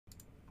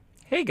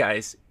Hey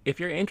guys, if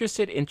you're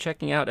interested in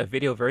checking out a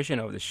video version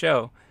of the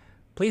show,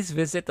 please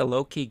visit the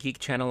Low Key Geek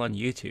channel on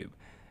YouTube.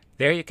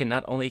 There you can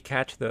not only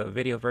catch the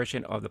video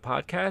version of the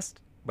podcast,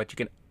 but you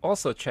can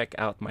also check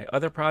out my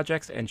other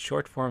projects and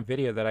short form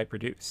video that I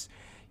produce.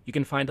 You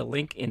can find a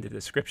link in the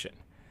description.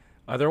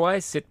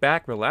 Otherwise, sit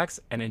back, relax,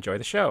 and enjoy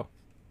the show.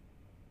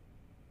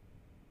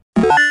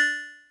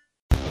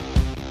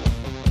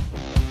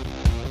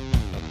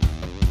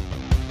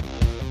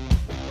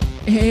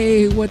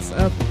 Hey, what's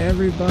up,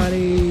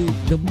 everybody?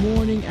 The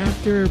Morning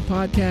After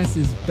podcast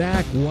is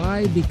back.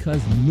 Why?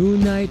 Because Moon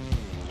Knight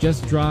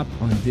just dropped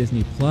on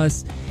Disney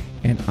Plus,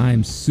 and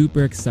I'm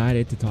super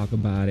excited to talk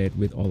about it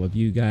with all of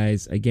you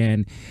guys.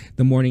 Again,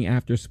 the Morning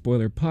After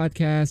Spoiler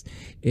Podcast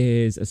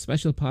is a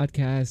special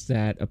podcast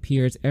that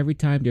appears every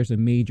time there's a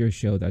major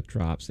show that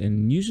drops,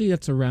 and usually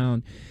that's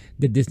around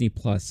the Disney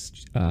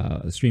Plus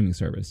streaming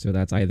service. So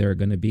that's either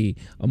going to be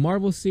a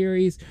Marvel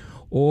series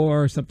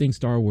or something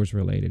Star Wars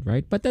related,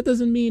 right? But that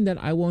doesn't mean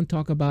that I won't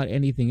talk about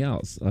anything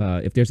else.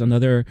 If there's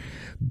another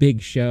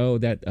big show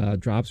that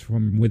drops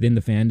from within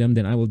the fandom,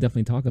 then I will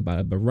definitely talk about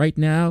it. But right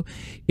now,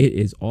 it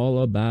is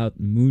all about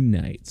Moon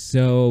Knight.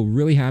 So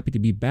really happy to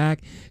be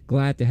back.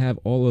 Glad to have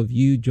all of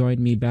you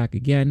join me back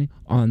again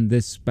on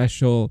this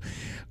special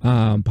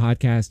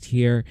podcast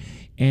here.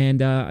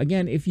 And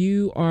again, if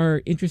you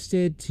are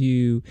interested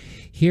to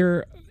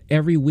hear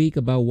every week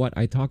about what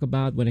I talk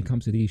about when it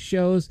comes to these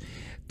shows,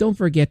 don't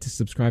forget to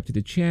subscribe to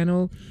the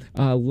channel,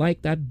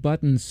 like that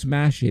button,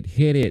 smash it,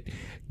 hit it,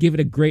 give it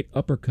a great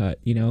uppercut.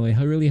 You know, it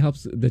really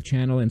helps the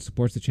channel and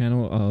supports the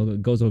channel.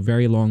 It goes a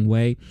very long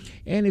way.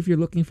 And if you're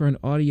looking for an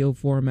audio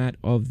format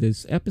of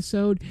this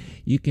episode,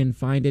 you can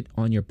find it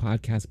on your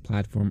podcast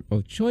platform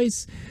of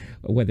choice,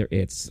 whether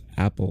it's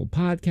Apple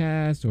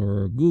Podcasts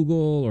or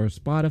Google or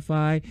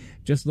Spotify.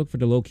 Just look for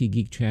the Low Key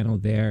Geek channel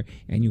there,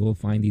 and you will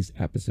find these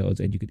episodes,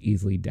 and you could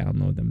easily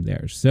download them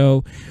there.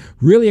 So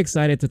really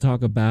excited to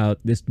talk about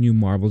this new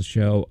Marvel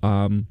show.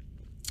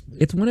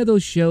 It's one of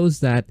those shows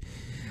that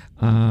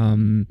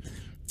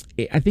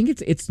I think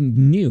it's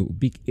new.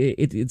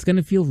 It's going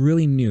to feel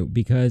really new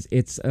because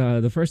it's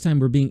the first time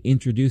we're being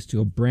introduced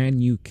to a brand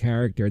new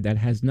character that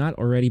has not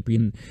already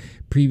been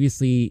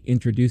previously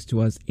introduced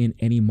to us in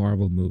any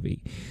Marvel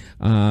movie.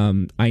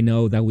 I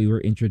know that we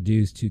were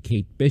introduced to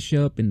Kate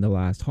Bishop in the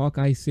last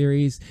Hawkeye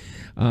series,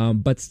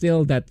 but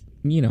still that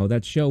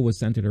show was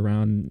centered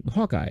around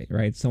Hawkeye,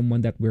 right?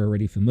 Someone that we're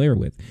already familiar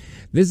with.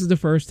 This is the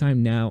first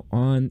time now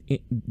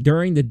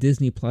during the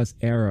Disney Plus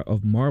era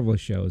of Marvel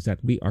shows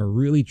that we are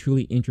really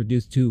truly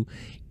introduced to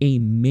a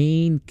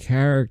main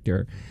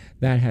character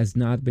that has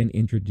not been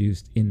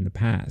introduced in the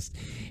past.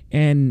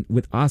 And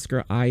with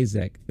Oscar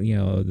Isaac,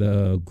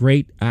 the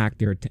great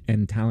actor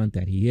and talent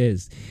that he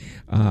is,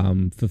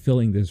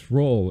 fulfilling this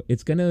role,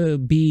 it's going to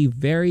be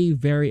very,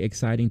 very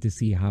exciting to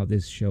see how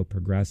this show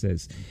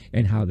progresses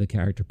and how the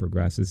character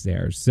progresses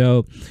there.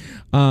 So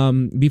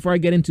before I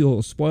get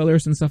into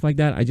spoilers and stuff like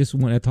that, I just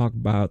want to talk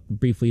about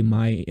briefly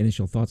my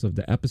initial thoughts of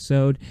the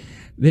episode.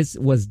 This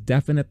was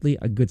definitely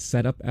a good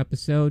setup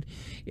episode.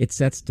 It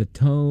sets the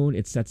tone,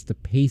 it sets the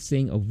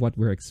pacing of what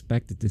we're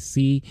expected to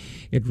see.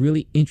 It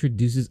really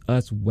introduces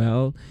us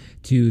well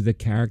to the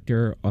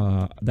character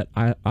that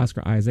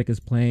Oscar Isaac is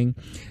playing.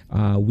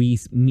 We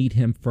meet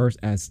him first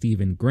as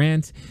Stephen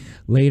Grant.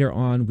 Later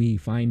on, we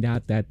find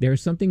out that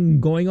there's something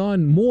going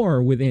on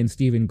more within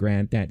Stephen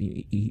Grant that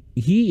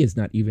he is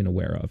not even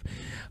aware of.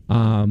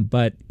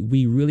 But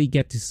we really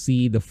get to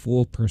see the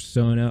full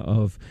persona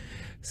of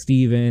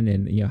Stephen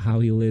and how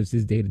he lives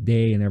his day to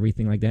day and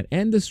everything like that,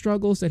 and the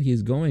struggles that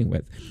he's going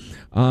with.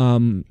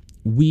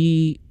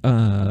 We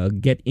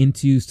get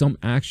into some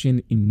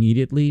action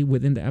immediately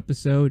within the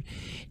episode,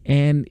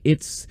 and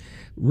it's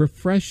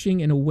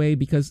refreshing in a way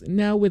because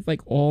now with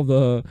like all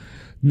the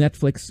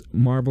Netflix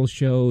Marvel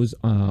shows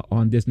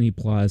on Disney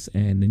Plus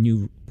and the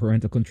new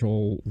parental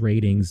control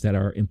ratings that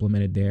are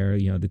implemented there,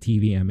 the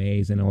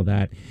TVMAs and all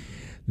that,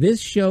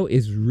 this show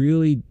is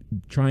really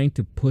trying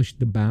to push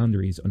the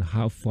boundaries on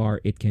how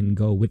far it can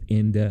go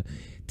within the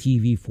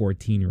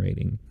TV-14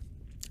 rating.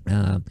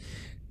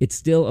 It's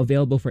still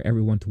available for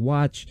everyone to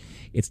watch.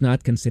 It's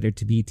not considered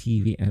to be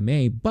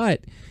TVMA,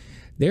 but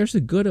there's a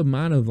good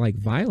amount of like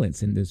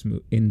violence in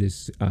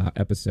this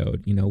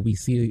episode. We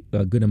see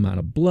a good amount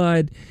of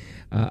blood,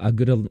 a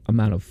good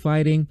amount of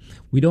fighting.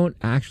 We don't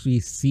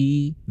actually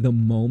see the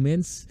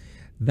moments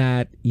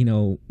that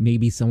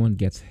maybe someone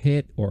gets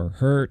hit or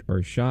hurt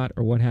or shot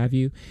or what have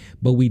you,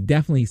 but we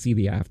definitely see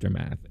the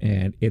aftermath,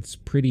 and it's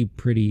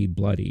pretty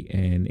bloody,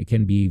 and it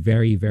can be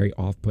very, very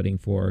off-putting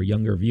for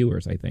younger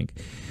viewers, I think,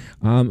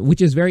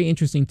 which is very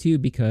interesting too,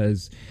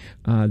 because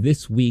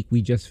this week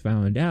we just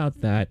found out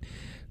that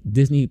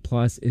Disney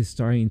Plus is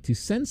starting to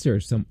censor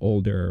some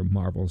older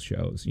Marvel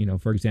shows.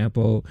 For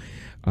example,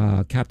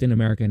 Captain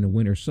America and the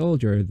Winter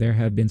Soldier, there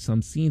have been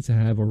some scenes that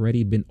have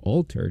already been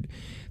altered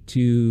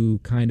to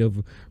kind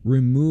of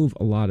remove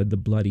a lot of the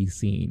bloody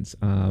scenes.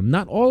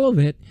 Not all of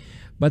it,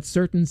 but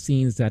certain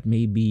scenes that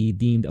may be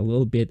deemed a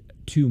little bit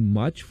too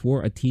much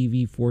for a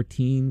TV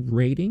 14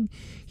 rating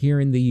here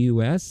in the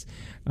US,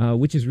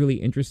 which is really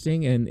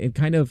interesting. And it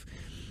kind of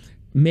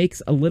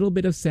makes a little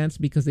bit of sense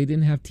because they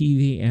didn't have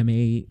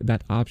TVMA,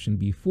 that option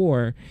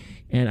before.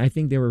 And I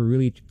think they were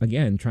really,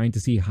 again, trying to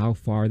see how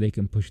far they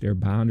can push their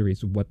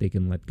boundaries with what they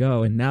can let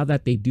go. And now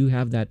that they do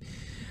have that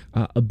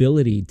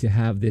ability to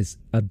have this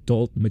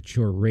adult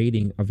mature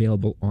rating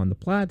available on the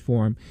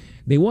platform,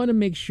 they want to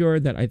make sure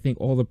that I think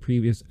all the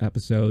previous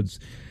episodes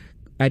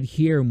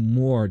adhere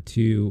more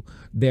to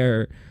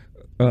their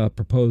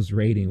proposed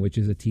rating, which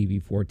is a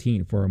TV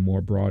 14 for a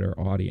more broader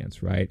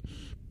audience, right?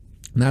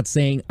 Not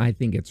saying I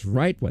think it's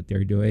right what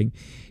they're doing.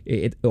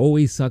 It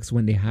always sucks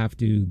when they have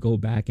to go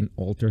back and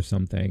alter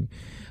something.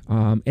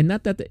 And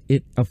not that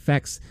it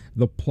affects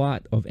the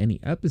plot of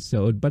any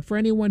episode, but for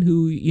anyone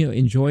who,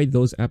 enjoyed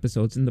those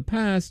episodes in the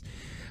past,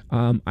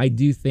 I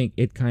do think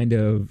it kind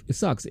of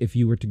sucks if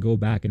you were to go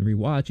back and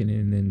rewatch it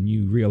and then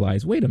you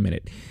realize, wait a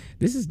minute,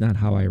 this is not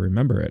how I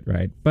remember it,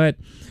 right? But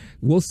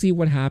we'll see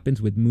what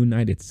happens with Moon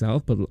Knight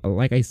itself. But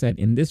like I said,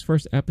 in this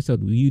first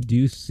episode, you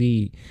do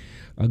see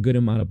a good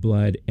amount of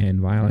blood and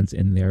violence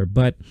in there.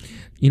 But,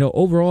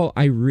 overall,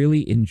 I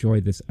really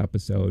enjoyed this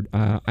episode.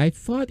 I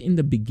thought in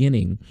the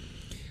beginning,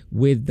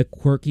 with the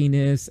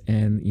quirkiness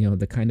and,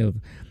 the kind of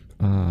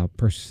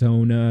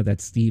persona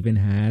that Steven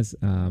has,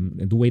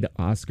 the way that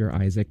Oscar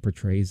Isaac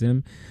portrays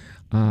him,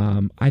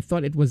 I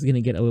thought it was going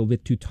to get a little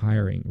bit too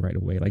tiring right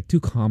away, like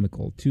too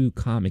comical, too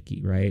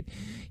comic-y, right?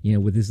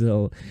 With his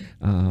little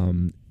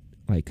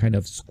like kind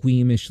of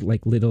squeamish,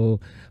 like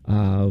little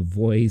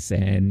voice,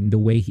 and the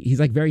way he's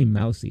like very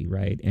mousy,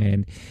 right?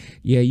 And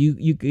yeah,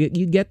 you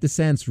get the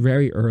sense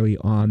very early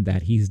on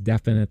that he's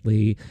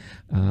definitely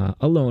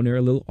a loner,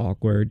 a little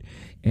awkward,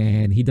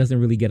 and he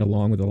doesn't really get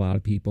along with a lot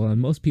of people, and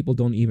most people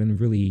don't even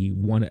really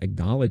want to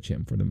acknowledge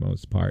him for the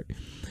most part.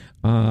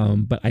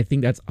 But I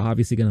think that's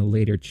obviously going to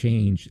later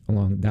change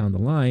along down the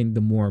line.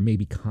 The more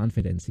maybe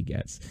confidence he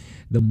gets,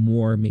 the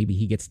more maybe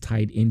he gets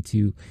tied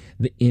into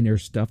the inner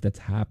stuff that's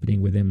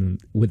happening within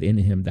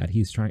him, that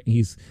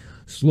he's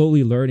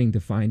slowly learning to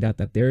find out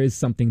that there is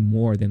something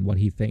more than what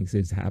he thinks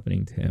is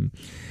happening to him.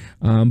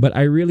 But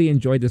I really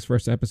enjoyed this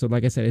first episode.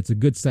 Like I said, it's a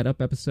good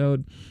setup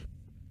episode.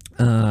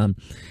 And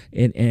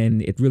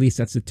it really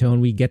sets the tone.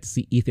 We get to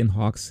see Ethan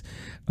Hawke's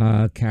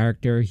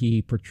character.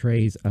 He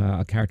portrays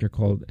a character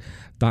called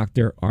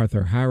Dr.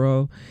 Arthur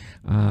Harrow.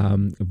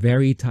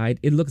 Very tight.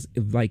 It looks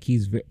like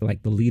he's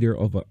like the leader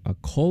of a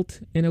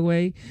cult in a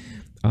way.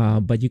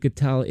 But you could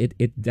tell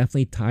it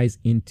definitely ties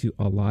into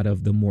a lot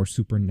of the more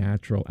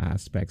supernatural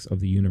aspects of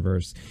the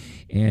universe.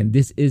 And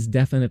this is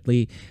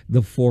definitely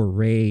the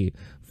foray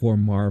for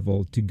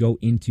Marvel to go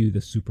into the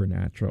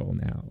supernatural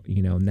now.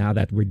 Now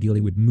that we're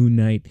dealing with Moon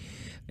Knight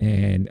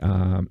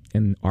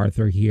and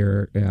Arthur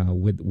here,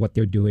 with what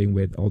they're doing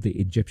with all the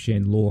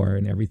Egyptian lore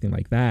and everything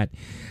like that,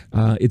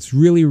 it's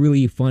really,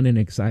 really fun and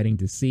exciting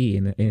to see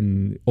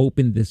and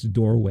open this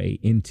doorway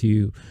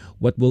into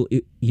what will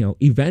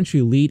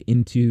eventually lead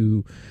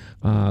into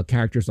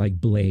characters like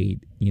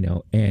Blade,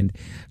 and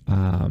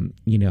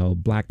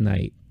Black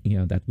Knight,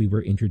 that we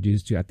were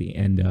introduced to at the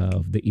end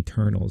of the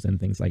Eternals and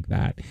things like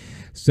that.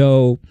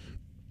 So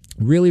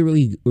really,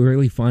 really,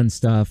 really fun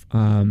stuff.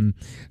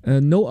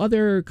 No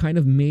other kind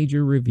of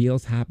major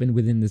reveals happened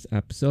within this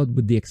episode,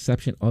 with the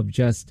exception of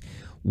just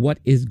what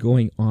is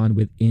going on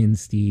within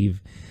Steven,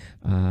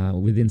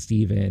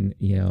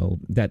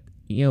 that,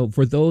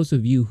 for those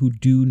of you who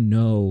do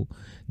know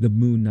the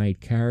Moon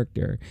Knight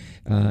character,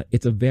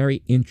 it's a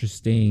very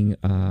interesting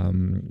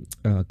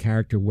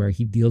character where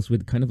he deals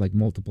with kind of like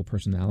multiple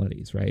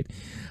personalities, right?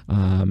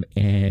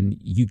 And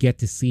you get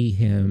to see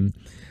him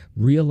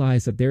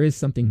realize that there is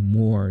something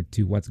more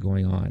to what's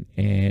going on.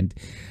 And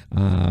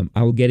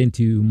I will get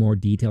into more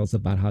details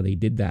about how they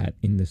did that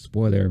in the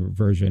spoiler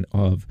version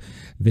of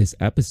this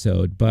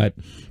episode. But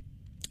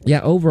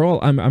yeah, overall,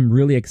 I'm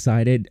really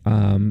excited.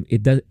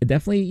 It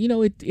definitely,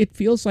 it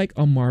feels like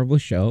a Marvel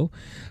show,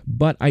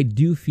 but I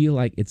do feel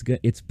like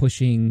it's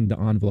pushing the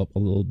envelope a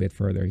little bit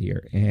further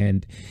here.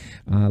 And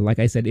like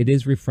I said, it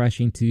is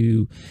refreshing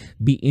to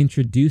be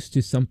introduced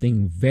to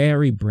something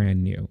very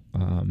brand new,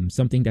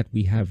 something that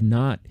we have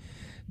not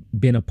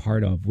been a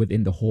part of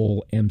within the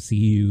whole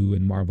MCU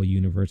and Marvel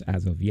universe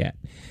as of yet.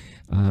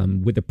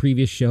 With the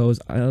previous shows,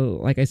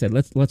 like I said,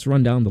 let's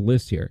run down the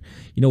list here.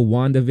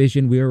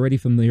 WandaVision, we're already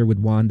familiar with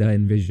Wanda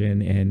and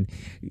Vision,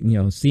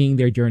 and seeing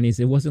their journeys,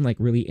 it wasn't like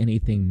really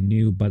anything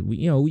new. But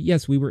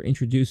yes, we were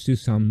introduced to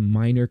some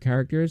minor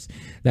characters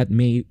that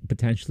may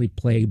potentially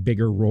play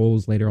bigger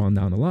roles later on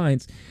down the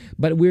lines.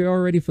 But we're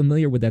already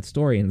familiar with that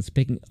story, and it's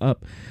picking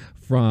up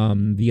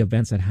from the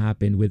events that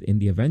happened within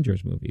the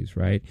Avengers movies,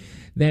 right?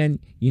 Then,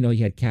 you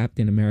had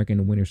Captain America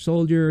and Winter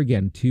Soldier,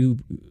 again, two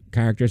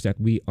characters that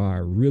we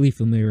are really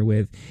familiar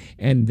with,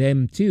 and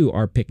them too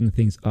are picking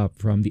things up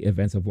from the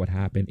events of what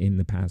happened in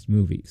the past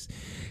movies.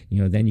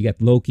 Then you got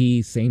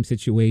Loki, same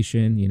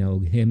situation,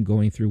 him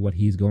going through what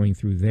he's going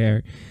through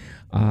there.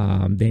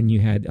 Then you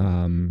had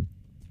I'm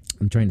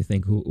trying to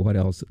think what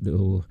else.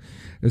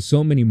 There's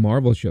so many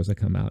Marvel shows that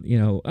come out.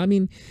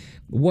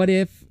 What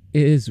If,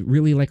 is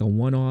really like a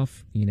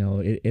one-off.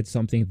 It's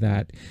something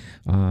that,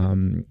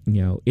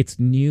 it's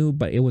new,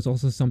 but it was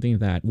also something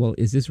that, well,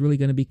 is this really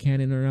going to be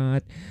canon or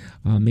not?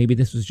 Maybe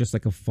this was just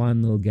like a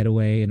fun little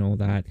getaway and all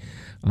that.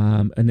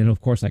 And then,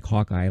 of course, like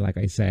Hawkeye, like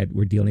I said,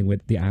 we're dealing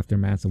with the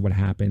aftermath of what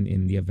happened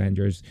in the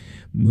Avengers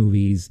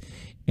movies.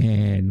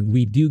 And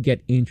we do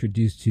get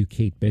introduced to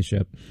Kate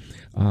Bishop,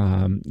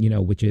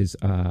 which is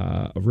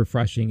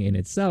refreshing in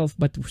itself,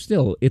 but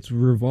still it's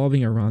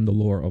revolving around the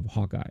lore of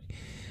Hawkeye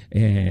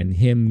and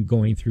him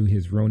going through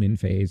his Ronin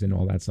phase and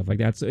all that stuff like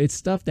that. So it's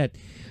stuff that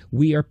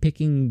we are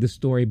picking the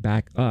story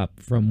back up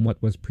from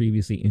what was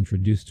previously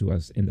introduced to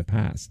us in the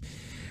past.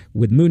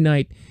 With Moon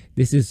Knight,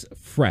 this is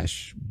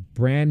fresh,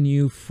 brand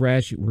new,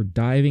 fresh. We're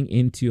diving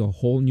into a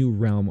whole new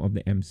realm of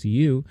the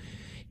MCU.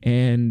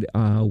 And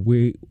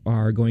we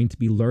are going to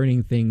be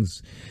learning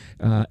things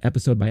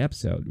episode by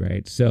episode,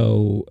 right?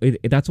 So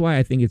that's why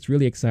I think it's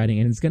really exciting,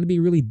 and it's going to be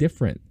really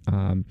different.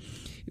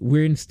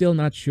 We're still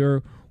not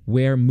sure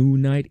where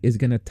Moon Knight is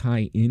going to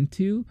tie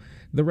into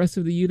the rest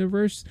of the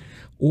universe,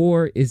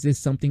 or is this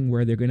something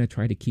where they're going to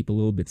try to keep a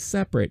little bit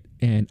separate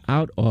and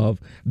out of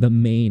the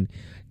main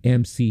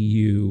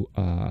MCU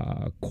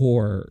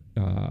core,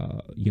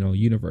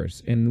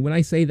 universe? And when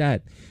I say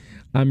that,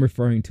 I'm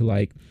referring to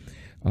like,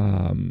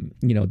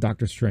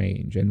 Doctor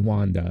Strange and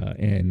Wanda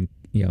and,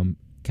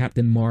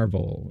 Captain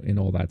Marvel and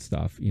all that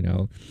stuff,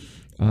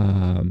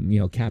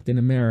 Captain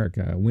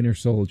America, Winter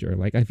Soldier.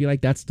 Like, I feel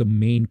like that's the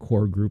main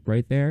core group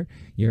right there.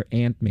 Your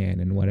Ant-Man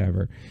and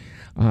whatever.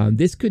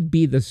 This could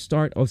be the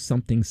start of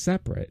something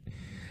separate.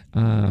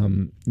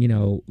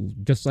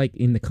 Just like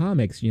in the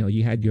comics,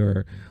 you had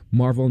your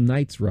Marvel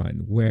Knights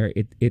run where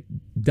it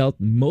dealt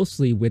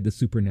mostly with the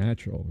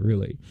supernatural,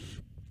 really.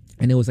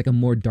 And it was like a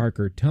more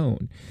darker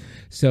tone.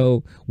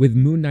 So with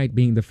Moon Knight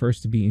being the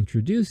first to be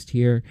introduced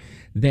here,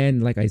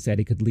 then, like I said,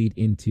 it could lead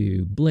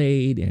into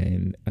Blade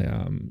and,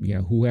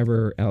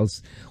 whoever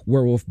else,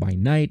 Werewolf by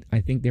Night.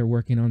 I think they're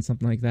working on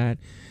something like that.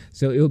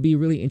 So it'll be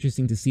really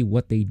interesting to see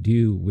what they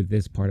do with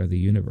this part of the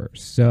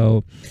universe.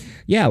 So,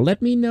 yeah,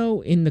 let me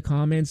know in the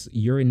comments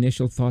your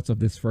initial thoughts of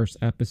this first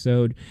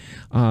episode.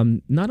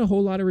 Not a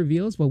whole lot of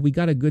reveals, but we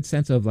got a good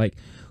sense of like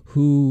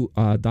who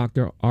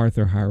Dr.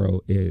 Arthur Harrow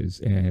is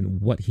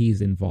and what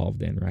he's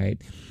involved in, right?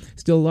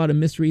 Still a lot of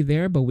mystery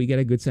there, but we get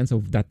a good sense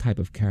of that type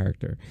of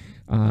character.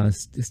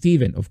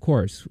 Steven, of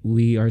course,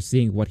 we are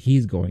seeing what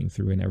he's going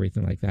through and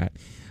everything like that.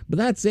 But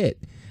that's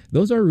it.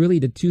 Those are really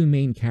the two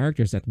main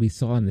characters that we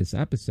saw in this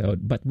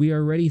episode, but we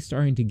are already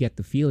starting to get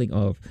the feeling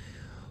of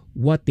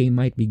what they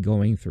might be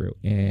going through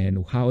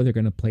and how they're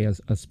going to play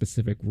a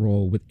specific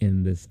role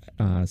within this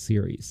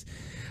series.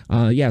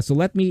 So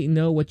let me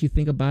know what you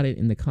think about it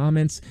in the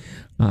comments,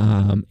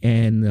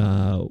 and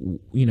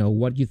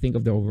what you think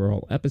of the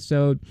overall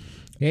episode.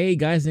 Hey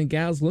guys and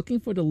gals, looking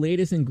for the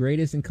latest and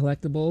greatest in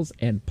collectibles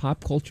and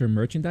pop culture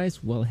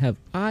merchandise? Well, have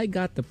I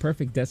got the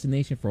perfect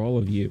destination for all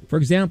of you. For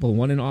example,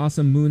 want an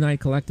awesome Moon Knight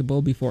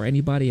collectible before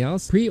anybody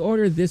else?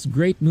 Pre-order this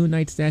great Moon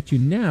Knight statue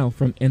now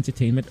from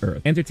Entertainment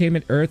Earth.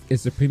 Entertainment Earth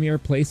is the premier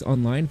place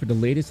online for the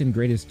latest and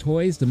greatest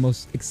toys, the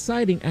most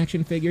exciting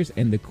action figures,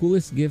 and the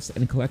coolest gifts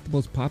and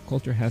collectibles pop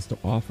culture has to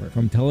offer.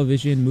 From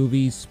television,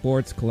 movies,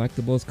 sports,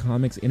 collectibles,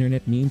 comics,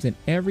 internet memes, and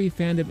every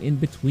fandom in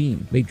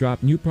between. They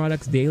drop new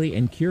products daily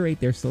and curate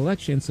their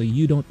selection so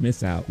you don't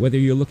miss out. Whether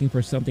you're looking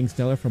for something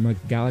stellar from a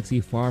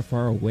galaxy far,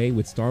 far away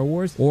with Star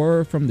Wars,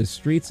 or from the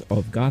streets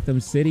of Gotham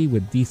City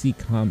with DC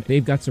Comics,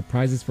 they've got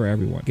surprises for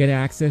everyone. Get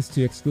access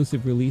to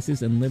exclusive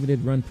releases and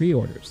limited run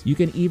pre-orders. You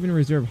can even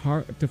reserve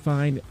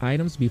hard-to-find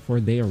items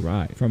before they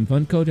arrive. From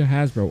Funko to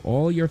Hasbro,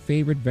 all your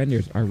favorite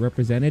vendors are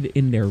represented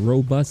in their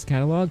robust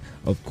catalog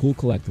of cool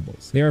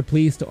collectibles. They are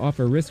pleased to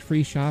offer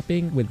risk-free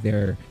shopping with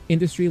their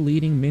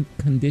industry-leading mint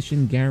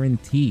condition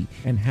guarantee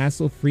and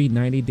hassle-free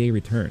 90-day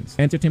returns.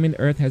 Entertainment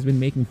Earth has been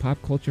making pop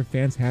culture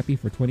fans happy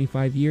for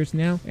 25 years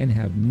now and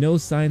have no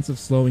signs of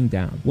slowing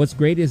down. What's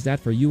great is that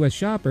for US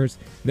shoppers,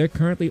 they're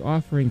currently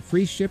offering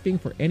free shipping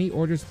for any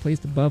orders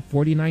placed above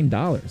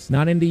 $49.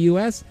 Not in the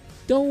US?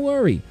 Don't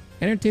worry.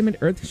 Entertainment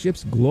Earth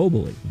ships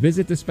globally.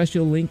 Visit the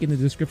special link in the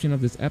description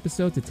of this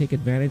episode to take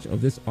advantage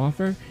of this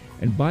offer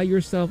and buy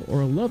yourself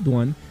or a loved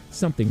one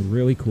something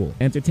really cool.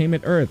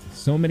 Entertainment Earth,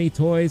 so many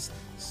toys,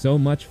 so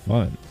much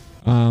fun.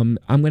 I'm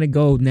going to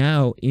go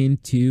now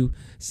into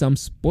some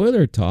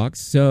spoiler talk,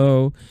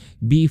 so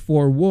be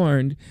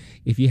forewarned.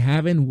 If you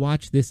haven't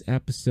watched this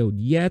episode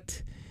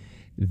yet,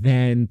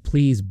 then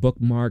please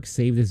bookmark,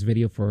 save this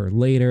video for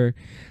later,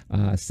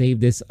 save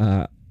this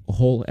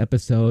whole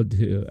episode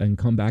and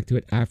come back to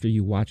it after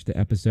you watch the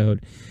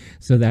episode,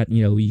 so that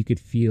you could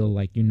feel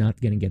like you're not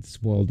going to get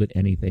spoiled with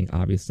anything,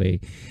 obviously,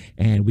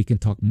 and we can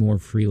talk more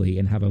freely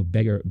and have a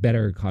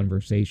better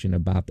conversation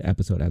about the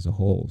episode as a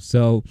whole.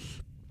 So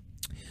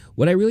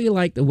what I really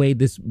liked the way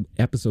this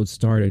episode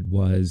started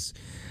was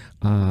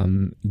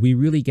we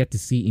really get to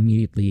see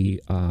immediately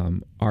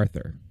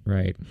Arthur,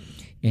 right?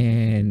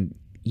 And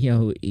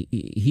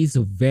he's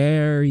a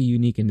very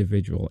unique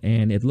individual,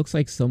 and it looks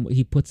like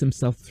he puts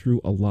himself through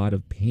a lot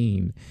of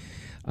pain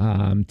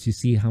to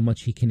see how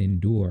much he can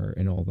endure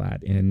and all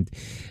that. And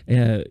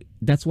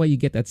that's why you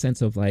get that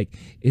sense of like,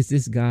 is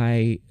this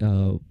guy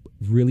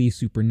really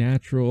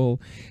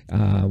supernatural?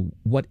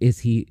 What is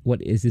he?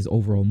 What is his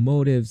overall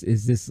motives?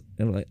 Is this?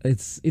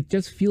 It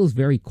just feels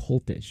very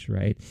cultish,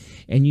 right?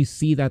 And you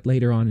see that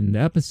later on in the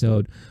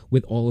episode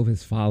with all of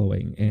his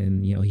following,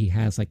 and he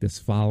has like this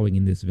following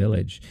in this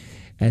village,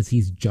 as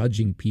he's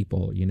judging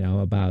people,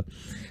 about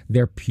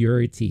their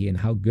purity and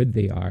how good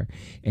they are.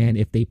 And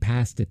if they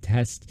pass the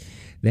test,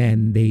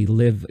 then they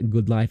live a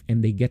good life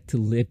and they get to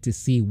live to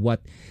see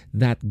what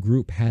that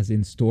group has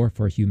in store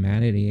for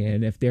humanity.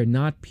 And if they're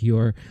not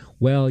pure,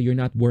 well, you're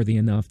not worthy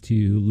enough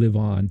to live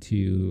on,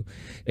 to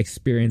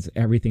experience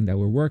everything that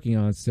we're working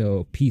on.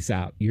 So peace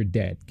out. You're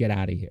dead. Get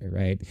out of here,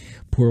 right?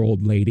 Poor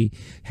old lady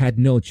had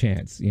no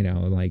chance,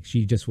 like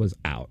she just was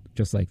out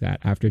just like that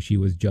after she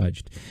was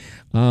judged.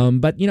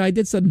 But, I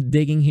did some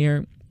digging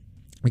here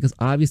because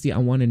obviously I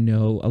want to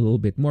know a little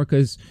bit more,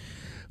 because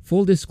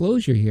full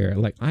disclosure here,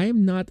 like I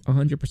am not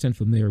 100%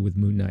 familiar with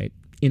Moon Knight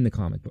in the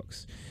comic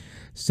books.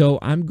 So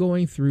I'm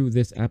going through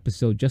this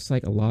episode just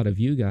like a lot of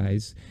you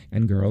guys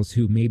and girls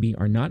who maybe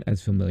are not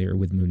as familiar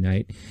with Moon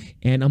Knight,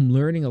 and I'm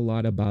learning a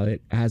lot about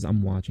it as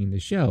I'm watching the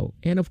show.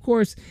 And of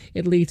course,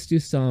 it leads to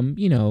some,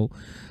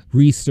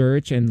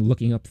 research and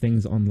looking up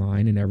things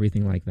online and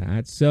everything like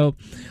that. So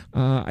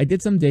I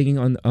did some digging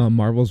on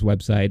Marvel's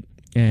website,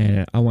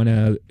 and I want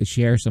to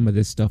share some of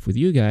this stuff with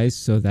you guys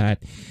so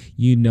that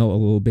you know a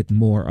little bit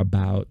more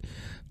about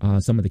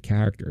some of the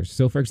characters.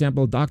 So, for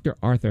example, Dr.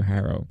 Arthur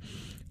Harrow.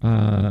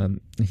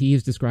 He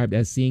is described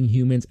as seeing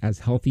humans as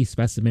healthy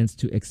specimens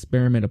to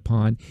experiment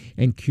upon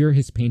and cure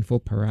his painful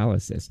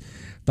paralysis.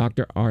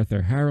 Dr.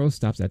 Arthur Harrow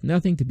stops at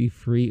nothing to be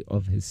free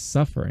of his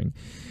suffering.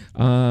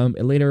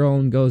 It later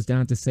on goes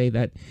down to say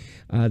that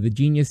the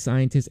genius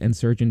scientist and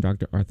surgeon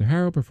Dr. Arthur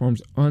Harrow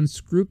performs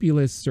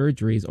unscrupulous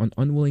surgeries on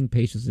unwilling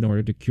patients in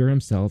order to cure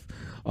himself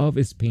of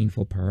his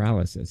painful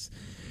paralysis.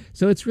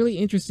 So it's really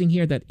interesting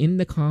here that in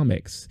the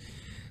comics,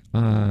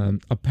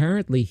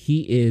 apparently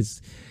he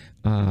is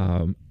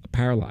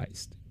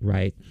paralyzed,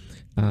 right?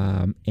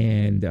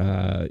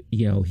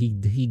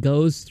 He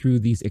goes through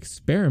these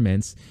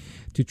experiments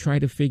to try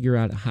to figure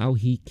out how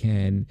he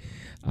can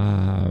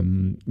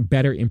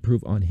better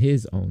improve on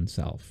his own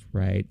self,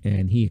 right?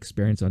 And he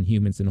experiments on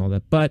humans and all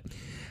that. But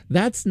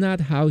that's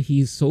not how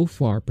he's so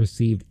far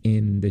perceived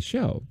in the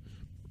show.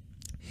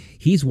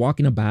 He's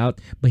walking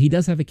about, but he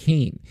does have a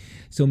cane.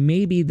 So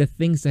maybe the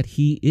things that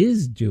he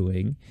is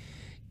doing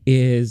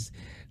is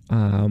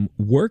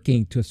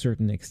working to a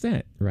certain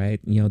extent, right?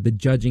 The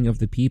judging of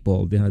the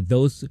people,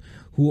 those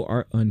who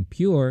are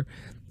impure,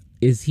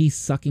 is he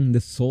sucking the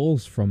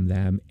souls from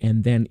them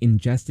and then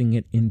ingesting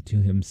it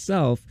into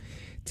himself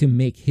to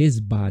make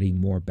his body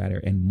more better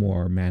and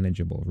more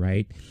manageable,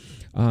 right?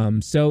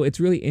 So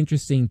it's really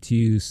interesting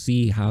to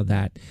see how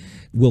that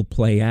will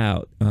play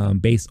out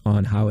based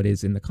on how it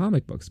is in the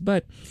comic books.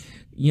 But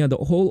the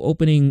whole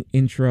opening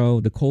intro,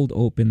 the cold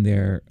open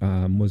there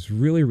was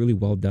really, really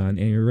well done, and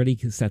it already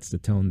sets the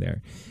tone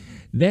there.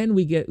 Then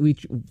we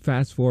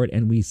fast forward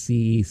and we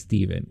see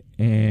Steven,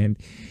 and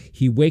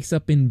he wakes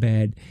up in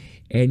bed,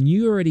 and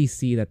you already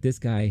see that this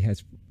guy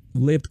has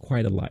lived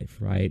quite a life,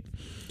 right?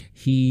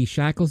 He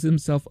shackles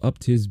himself up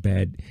to his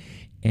bed,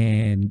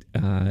 and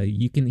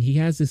he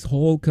has this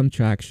whole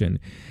contraction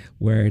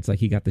where it's like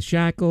he got the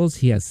shackles,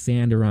 he has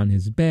sand around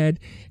his bed,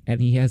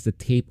 and he has the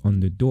tape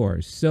on the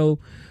doors. So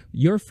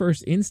your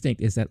first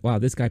instinct is that, wow,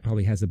 this guy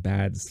probably has a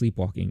bad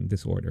sleepwalking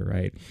disorder,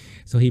 right?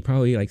 So he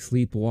probably like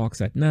sleepwalks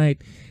at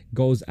night,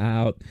 goes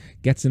out,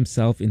 gets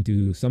himself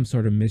into some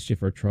sort of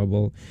mischief or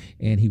trouble,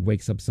 and he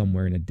wakes up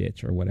somewhere in a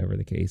ditch or whatever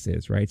the case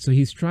is, right? So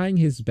he's trying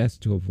his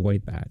best to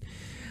avoid that.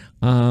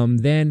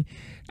 Then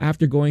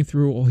after going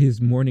through all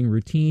his morning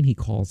routine, he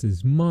calls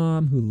his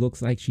mom, who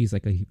looks like she's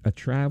like a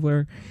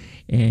traveler,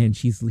 and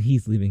he's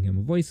leaving him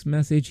a voice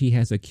message. He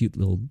has a cute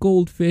little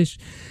goldfish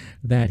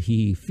that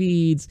he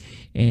feeds,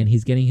 and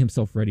he's getting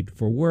himself ready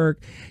for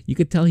work. You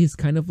could tell he's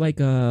kind of like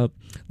a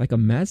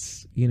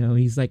mess,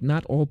 he's like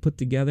not all put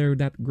together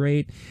that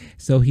great.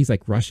 So he's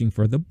like rushing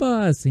for the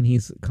bus, and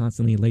he's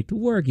constantly late to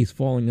work. He's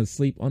falling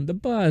asleep on the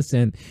bus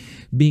and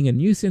being a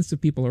nuisance to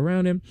people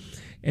around him.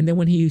 And then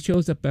when he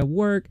shows up at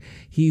work,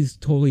 he's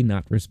totally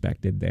not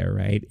respected there,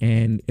 right?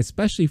 And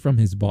especially from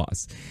his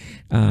boss.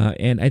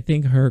 And I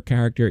think her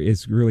character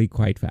is really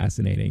quite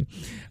fascinating.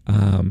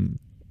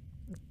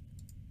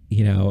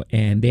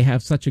 And they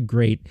have such a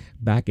great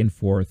back and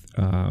forth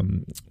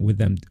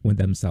with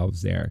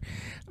themselves there.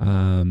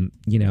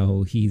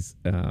 He's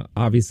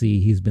obviously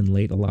he's been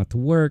late a lot to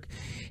work,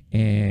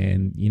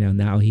 and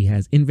now he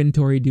has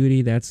inventory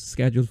duty that's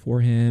scheduled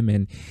for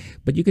him,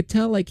 but you could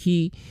tell like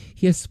he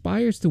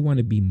aspires to want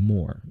to be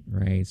more,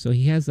 right? So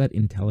he has that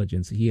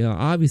intelligence. He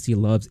obviously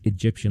loves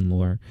Egyptian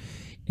lore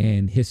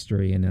and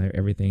history and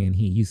everything, and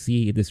you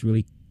see this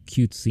really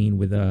cute scene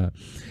with a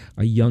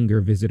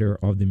younger visitor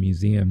of the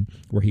museum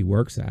where he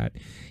works at,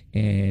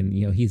 and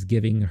he's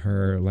giving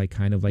her like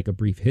kind of like a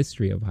brief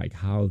history of like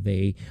how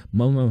they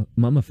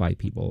mummify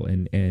people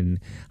and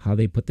how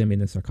they put them in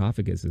the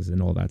sarcophaguses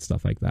and all that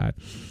stuff like that.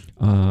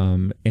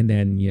 And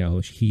then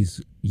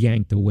he's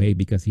yanked away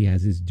because he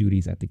has his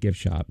duties at the gift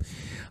shop.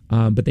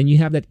 But then you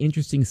have that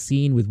interesting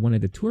scene with one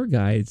of the tour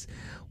guides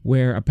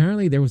where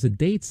apparently there was a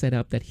date set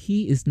up that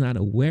he is not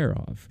aware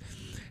of.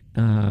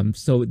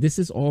 So this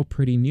is all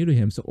pretty new to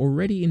him. So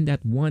already in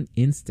that one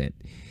instant,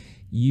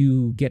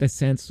 you get a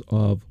sense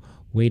of,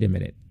 wait a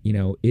minute,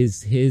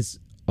 is his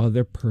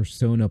other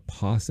persona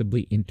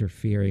possibly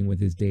interfering with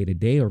his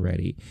day-to-day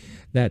already,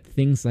 that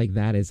things like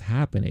that is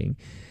happening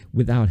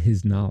without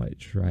his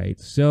knowledge, right?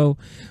 So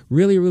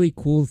really, really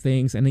cool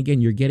things. And again,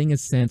 you're getting a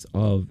sense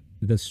of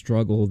the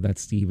struggle that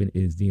Steven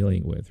is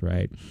dealing with,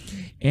 right?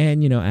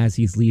 And, as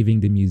he's leaving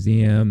the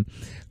museum,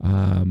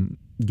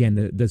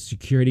 again, the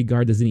security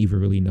guard doesn't even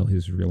really know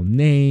his real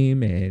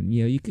name. And,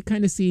 you could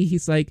kind of see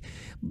he's like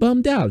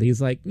bummed out. He's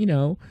like,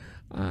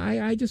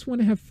 I just want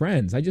to have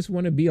friends. I just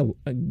want to be,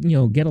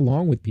 get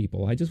along with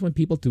people. I just want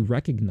people to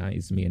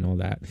recognize me and all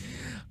that.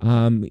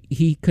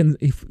 He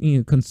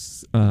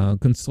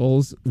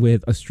consoles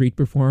with a street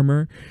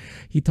performer.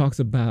 He talks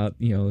about,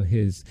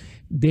 his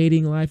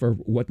dating life, or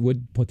what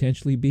would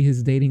potentially be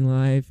his dating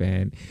life.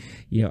 And,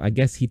 I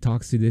guess he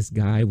talks to this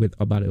guy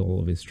about all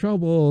of his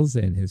troubles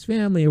and his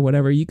family or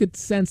whatever. You could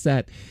sense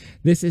that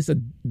this is a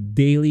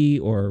daily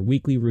or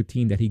weekly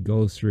routine that he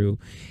goes through.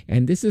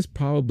 And this is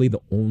probably the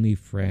only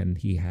friend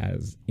he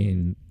has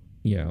in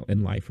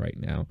life right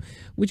now,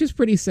 which is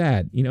pretty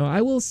sad.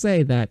 I will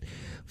say that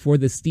for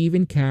the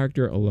Steven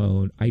character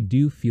alone, I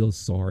do feel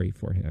sorry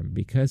for him,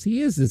 because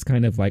he is this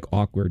kind of like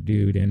awkward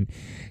dude, and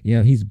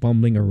he's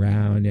bumbling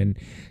around and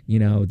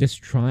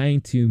just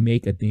trying to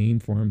make a name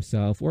for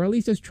himself, or at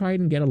least just try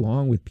and get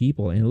along with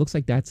people, and it looks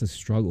like that's a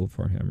struggle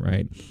for him,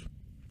 right?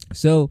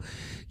 So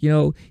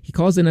he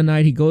calls it a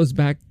night. He goes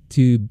back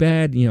to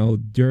bed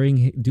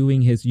during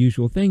doing his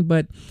usual thing,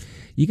 but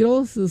you can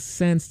also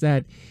sense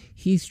that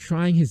he's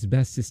trying his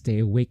best to stay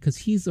awake, because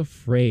he's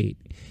afraid.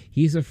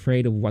 He's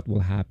afraid of what will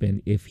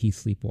happen if he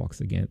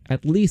sleepwalks again.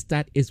 At least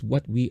that is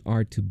what we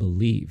are to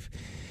believe.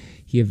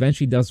 He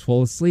eventually does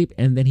fall asleep,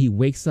 and then he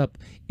wakes up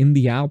in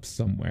the Alps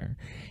somewhere.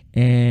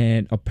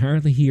 And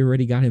apparently he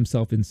already got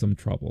himself in some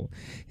trouble.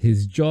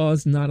 His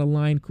jaw's not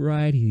aligned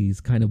right.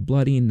 He's kind of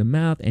bloody in the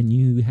mouth, and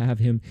you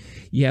have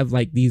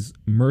like these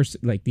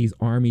these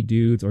army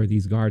dudes or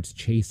these guards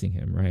chasing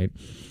him, right?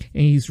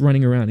 And he's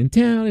running around in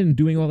town and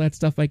doing all that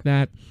stuff like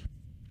that.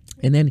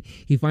 And then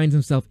he finds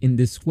himself in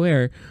this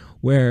square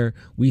where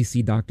we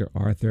see Dr.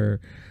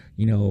 Arthur,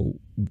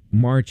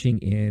 marching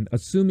in,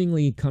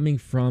 assumingly coming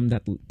from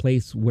that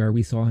place where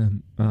we saw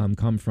him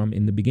come from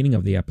in the beginning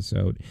of the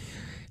episode.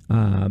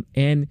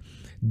 And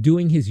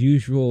doing his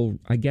usual,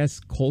 I guess,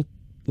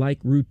 cult-like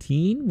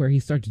routine where he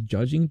starts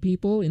judging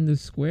people in the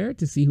square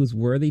to see who's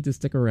worthy to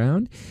stick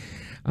around.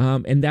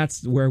 And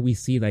that's where we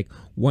see like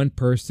one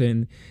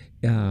person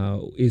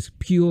is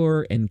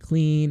pure and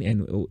clean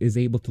and is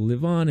able to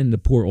live on, and the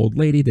poor old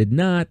lady did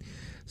not.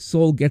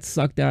 Soul gets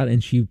sucked out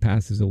and she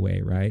passes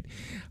away, right?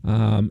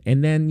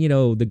 And then,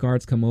 the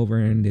guards come over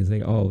and they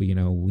say, oh,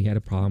 we had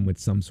a problem with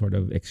some sort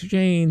of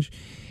exchange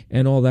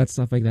and all that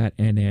stuff like that.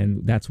 And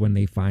then that's when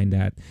they find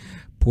that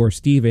poor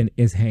Steven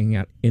is hanging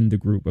out in the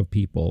group of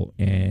people,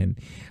 and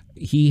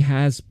he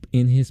has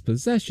in his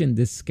possession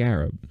this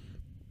scarab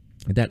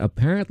that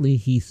apparently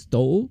he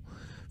stole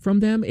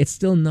from them. It's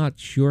still not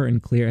sure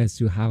and clear as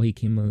to how he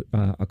came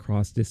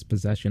across this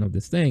possession of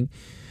this thing,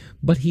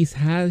 but he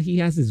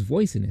has his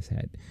voice in his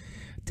head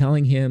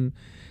telling him,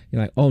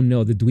 like, oh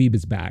no, the dweeb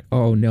is back.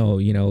 Oh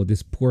no,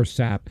 this poor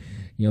sap,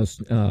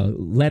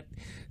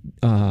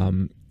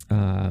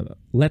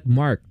 let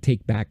Mark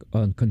take back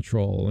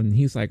control. And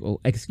he's like, oh,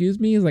 excuse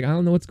me? He's like, I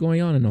don't know what's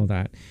going on and all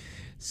that.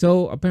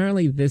 So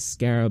apparently this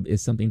scarab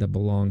is something that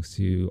belongs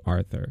to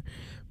Arthur,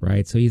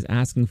 right? So he's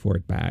asking for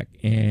it back.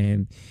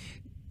 And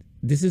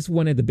this is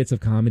one of the bits of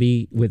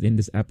comedy within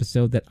this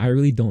episode that I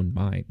really don't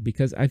mind,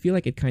 because I feel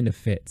like it kind of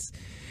fits.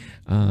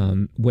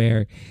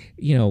 Where,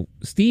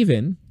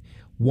 Steven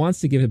wants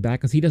to give it back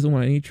because he doesn't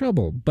want any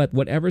trouble, but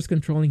whatever's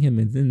controlling him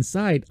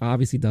inside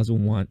obviously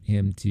doesn't want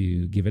him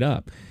to give it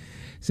up.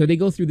 So they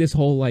go through this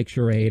whole like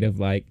charade of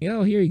like,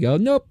 here you go.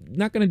 Nope,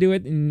 not going to do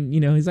it. And,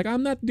 he's like,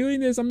 I'm not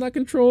doing this. I'm not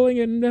controlling.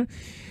 And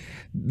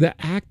the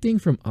acting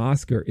from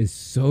Oscar is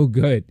so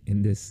good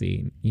in this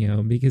scene,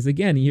 because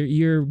again,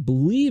 you're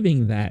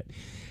believing that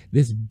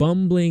this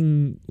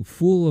bumbling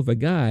fool of a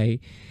guy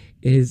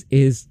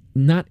is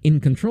not in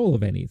control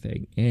of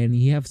anything, and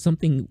he have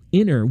something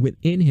inner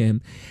within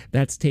him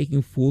that's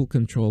taking full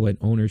control and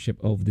ownership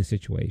of the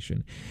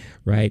situation,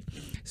 right?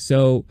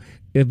 So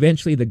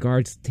eventually the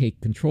guards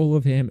take control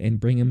of him and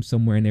bring him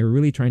somewhere, and they're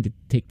really trying to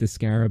take the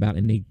scarab out,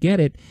 and they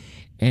get it,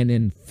 and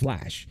then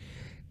flash.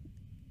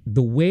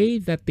 The way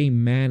that they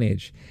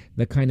manage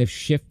the kind of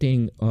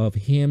shifting of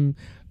him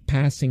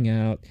passing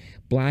out,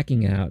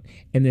 blacking out,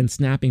 and then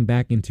snapping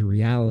back into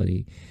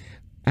reality,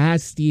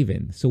 as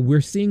Steven. So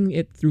we're seeing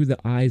it through the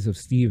eyes of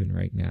Steven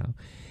right now.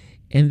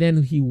 And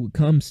then he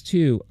comes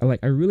to, like,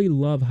 I really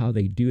love how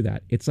they do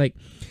that. It's like,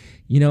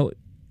 you know,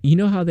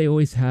 how they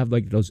always have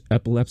like those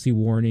epilepsy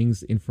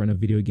warnings in front of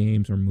video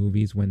games or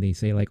movies when they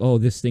say like, oh,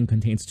 this thing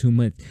contains too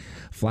much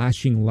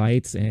flashing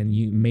lights and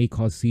you may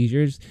cause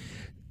seizures.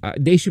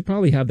 They should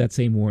probably have that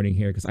same warning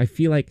here, because I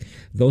feel like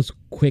those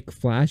quick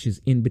flashes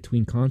in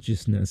between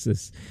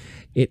consciousnesses,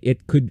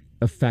 it could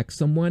affect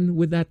someone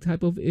with that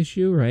type of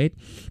issue, right?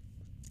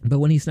 But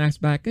when he snaps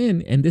back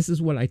in, and this is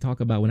what I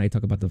talk about when I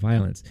talk about the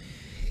violence,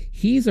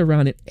 he's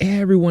around it.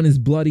 Everyone is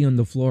bloody on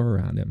the floor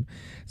around him.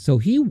 So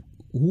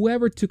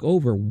whoever took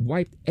over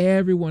wiped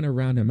everyone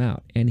around him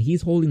out. And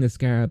he's holding the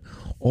scarab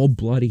all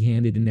bloody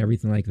handed and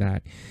everything like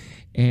that.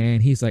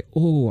 And he's like,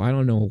 oh, I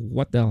don't know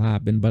what the hell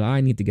happened, but I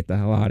need to get the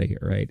hell out of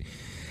here, right?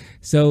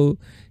 So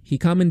he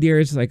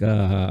commandeers like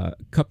a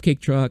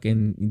cupcake truck,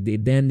 and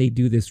then they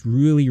do this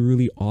really,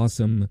 really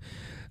awesome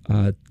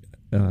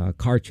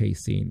car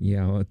chase scene, you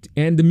know.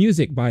 And the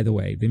music, by the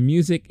way, the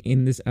music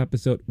in this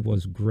episode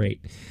was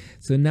great.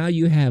 So now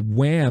you have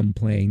Wham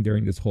playing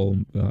during this whole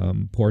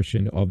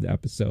portion of the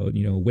episode,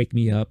 you know, Wake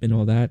Me Up and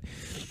all that.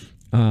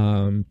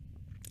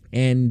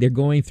 And they're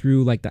going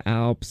through like the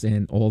Alps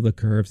and all the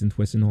curves and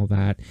twists and all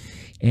that.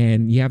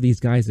 And you have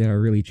these guys that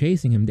are really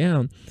chasing him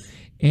down.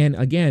 And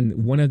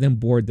again, one of them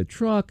board the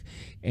truck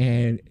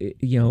and,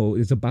 you know,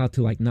 is about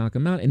to like knock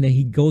him out. And then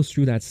he goes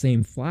through that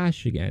same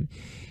flash again.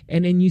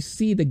 And then you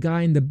see the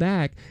guy in the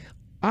back,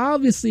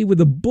 obviously with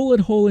a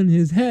bullet hole in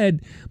his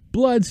head,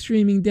 blood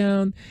streaming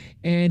down,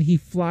 and he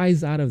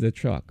flies out of the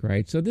truck,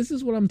 right? So this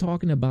is what I'm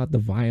talking about, the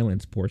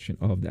violence portion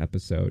of the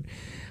episode.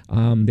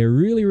 They're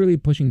really, really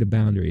pushing the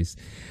boundaries.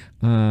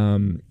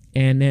 And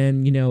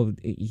then, you know,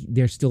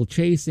 they're still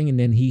chasing, and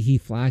then he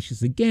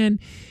flashes again,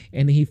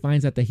 and he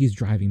finds out that he's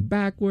driving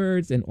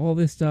backwards and all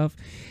this stuff.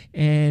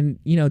 And,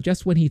 you know,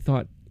 just when he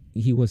thought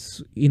he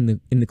was in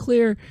the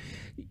clear,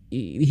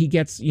 he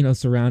gets, you know,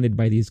 surrounded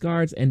by these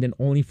guards, and then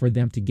only for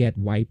them to get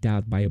wiped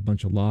out by a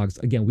bunch of logs.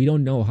 Again, we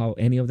don't know how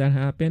any of that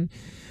happened,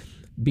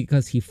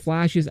 because he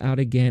flashes out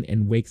again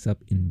and wakes up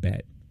in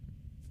bed.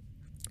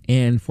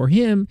 And for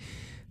him,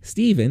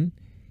 Steven,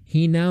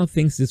 he now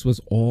thinks this was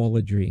all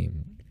a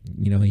dream.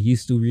 You know, he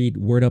used to read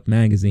Word Up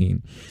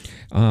magazine.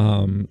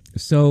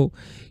 So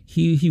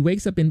he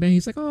wakes up in bed.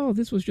 He's like, oh,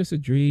 this was just a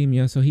dream.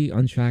 Yeah. So he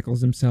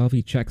unshackles himself.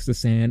 He checks the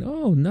sand.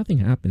 Oh, nothing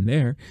happened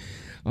there.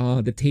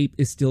 The tape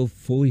is still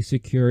fully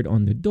secured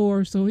on the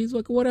door. So he's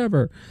like,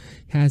 whatever.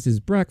 Has his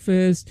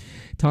breakfast,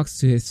 talks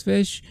to his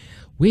fish.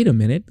 Wait a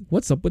minute.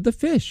 What's up with the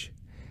fish?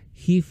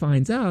 He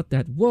finds out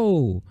that,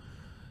 whoa,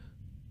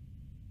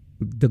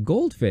 the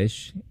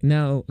goldfish.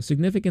 Now,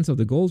 significance of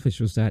the goldfish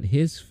was that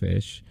his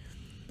fish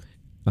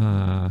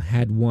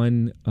had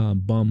one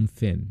bum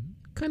fin,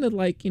 kind of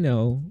like, you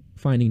know,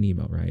 Finding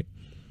Nemo, right?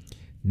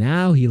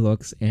 Now he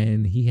looks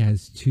and he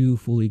has two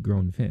fully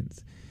grown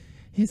fins.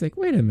 He's like,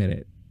 wait a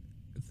minute,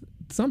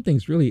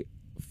 something's really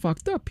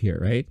fucked up here,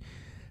 right?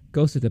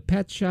 Goes to the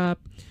pet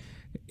shop,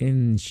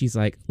 and she's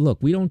like, look,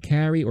 we don't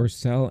carry or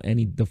sell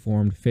any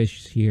deformed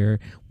fish here.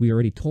 We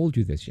already told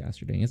you this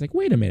yesterday. And he's like,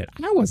 wait a minute,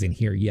 I wasn't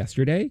here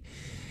yesterday.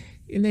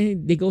 And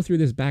then they go through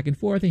this back and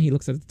forth, and he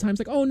looks at the time. He's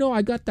like, oh no,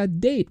 I got that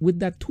date with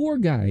that tour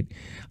guide.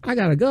 I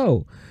gotta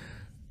go.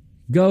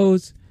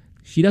 Goes,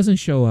 she doesn't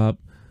show up,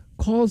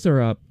 calls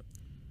her up.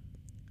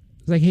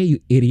 It's like, hey,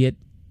 you idiot.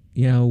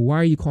 You know, why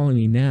are you calling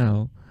me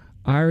now?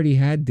 I already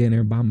had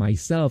dinner by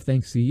myself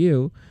thanks to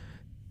you.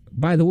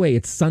 By the way,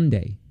 it's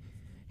Sunday.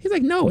 He's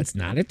like, no, it's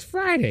not. It's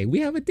Friday. We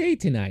have a date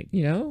tonight,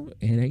 you know?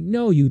 And I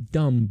know, you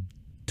dumb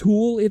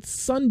tool. It's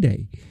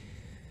Sunday.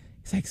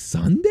 He's like,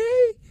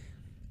 Sunday?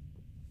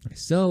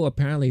 So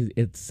apparently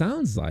it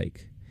sounds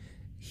like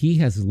he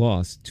has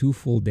lost 2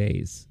 full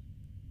days,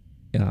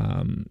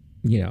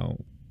 you know,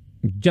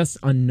 just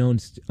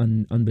unbeknownst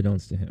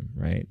to him,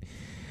 right?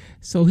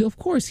 So of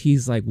course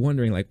he's like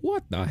wondering, like,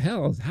 what the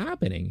hell is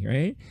happening,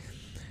 right?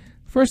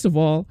 First of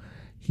all,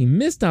 he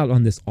missed out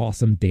on this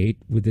awesome date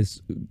with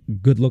this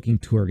good-looking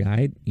tour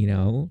guide, you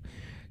know,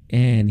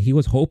 and he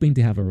was hoping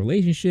to have a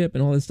relationship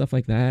and all this stuff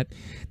like that.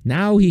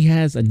 Now he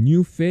has a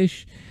new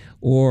fish,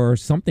 or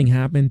something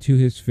happened to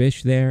his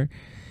fish there,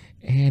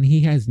 and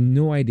he has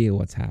no idea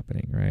what's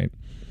happening, right?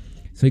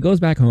 So he goes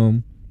back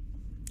home,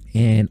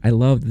 and I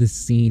love this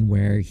scene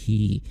where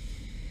he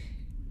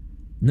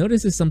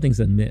notices something's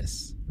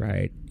amiss,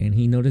 right? And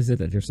he notices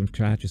that there's some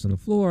scratches on the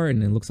floor,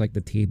 and it looks like the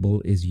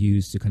table is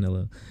used to kind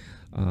of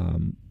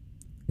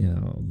you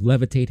know,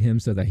 levitate him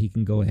so that he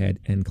can go ahead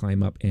and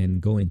climb up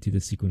and go into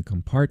the secret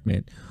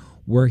compartment,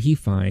 where he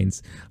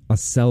finds a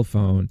cell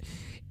phone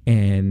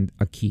and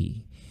a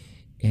key.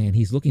 And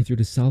he's looking through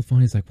the cell phone.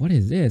 He's like, what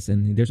is this?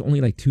 And there's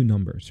only like 2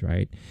 numbers,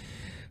 right?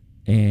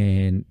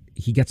 And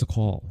he gets a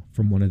call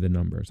from one of the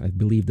numbers. I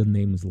believe the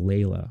name is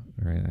Layla,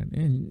 right?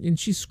 And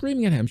she's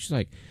screaming at him. She's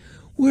like,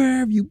 where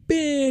have you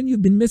been?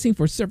 You've been missing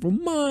for several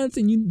months,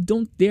 and you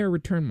don't dare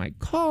return my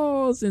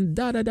calls, and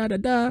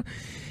da-da-da-da-da,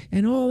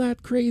 and all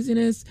that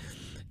craziness.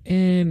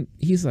 And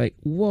he's like,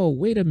 whoa,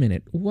 wait a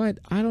minute. What?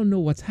 I don't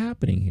know what's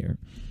happening here.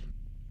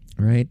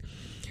 right?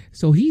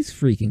 So he's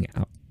freaking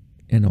out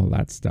and all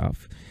that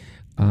stuff.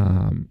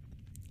 And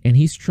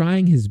he's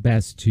trying his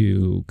best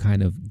to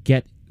kind of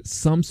get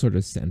some sort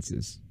of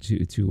senses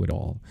to it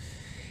all.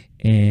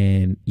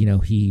 And,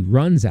 he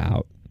runs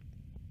out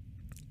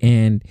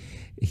and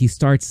he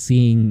starts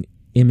seeing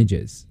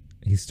images.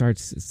 He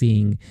starts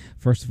seeing,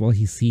 first of all,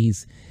 he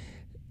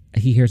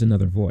hears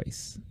another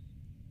voice.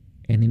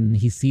 And then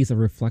he sees a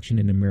reflection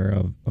in the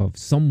mirror of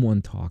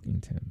someone talking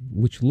to him,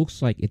 which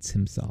looks like it's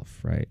himself,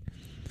 right?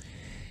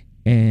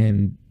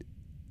 And,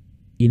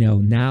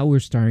 now we're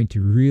starting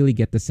to really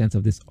get the sense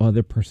of this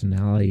other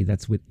personality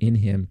that's within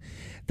him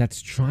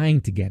that's trying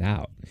to get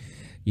out.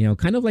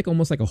 Kind of like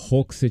almost like a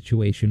Hulk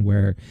situation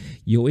where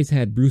you always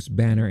had Bruce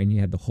Banner and you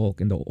had the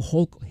Hulk, and the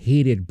Hulk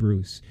hated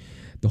Bruce.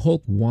 The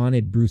Hulk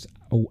wanted Bruce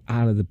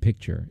out of the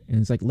picture. And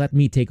it's like, let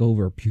me take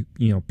over,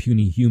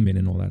 puny human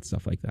and all that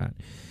stuff like that.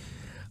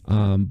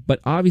 But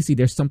obviously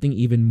there's something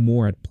even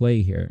more at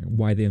play here,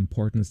 why the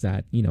importance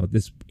that,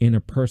 this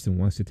inner person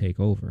wants to take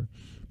over.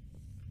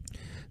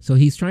 So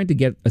he's trying to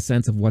get a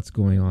sense of what's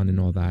going on and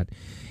all that.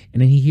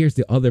 And then he hears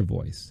the other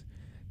voice,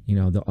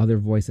 the other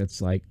voice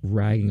that's like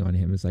ragging on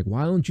him. It's like,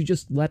 why don't you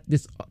just let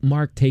this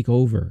Mark take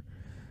over?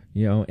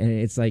 And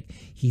it's like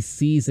he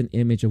sees an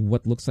image of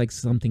what looks like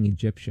something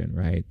Egyptian,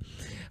 right?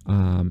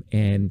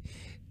 And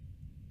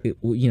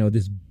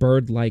this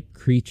bird-like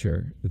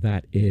creature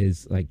that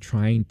is like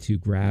trying to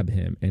grab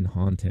him and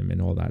haunt him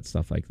and all that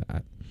stuff like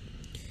that.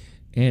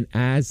 And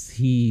as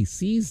he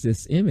sees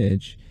this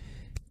image,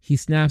 he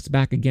snaps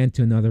back again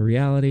to another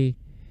reality.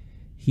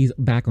 He's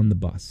back on the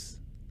bus,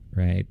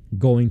 right?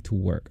 Going to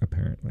work,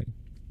 apparently.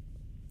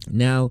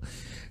 Now,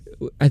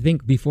 I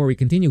think before we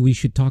continue, we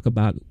should talk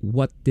about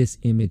what this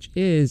image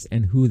is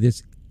and who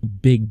this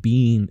big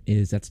being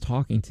is that's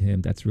talking to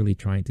him, that's really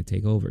trying to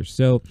take over.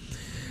 So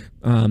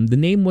the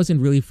name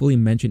wasn't really fully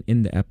mentioned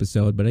in the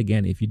episode, but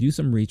again, if you do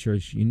some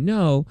research, you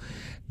know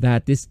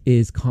that this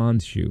is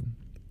Khonshu.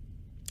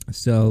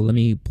 So let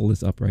me pull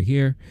this up right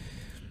here.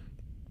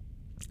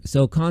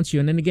 So Khonshu,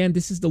 and then again,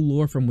 this is the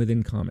lore from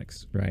within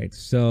comics, right?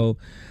 So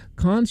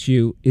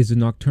Khonshu is a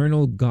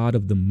nocturnal god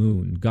of the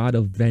moon, god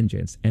of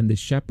vengeance, and the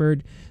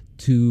shepherd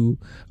to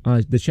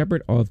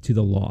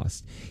the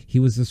lost. He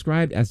was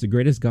described as the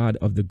greatest god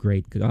of the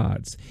great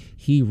gods.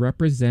 He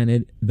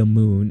represented the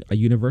moon, a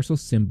universal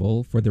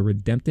symbol for the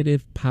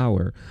redemptive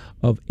power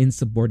of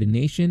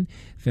insubordination,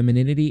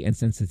 femininity, and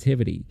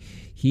sensitivity.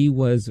 He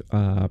was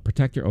a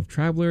protector of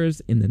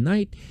travelers in the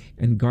night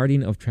and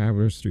guardian of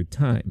travelers through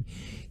time.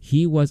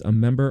 He was a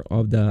member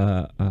of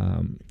the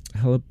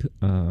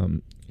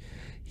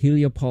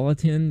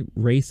Heliopolitan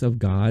race of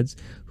gods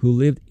who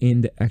lived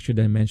in the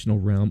extra-dimensional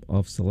realm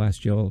of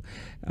celestial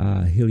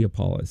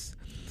Heliopolis,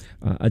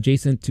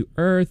 adjacent to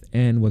Earth,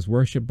 and was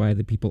worshipped by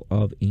the people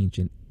of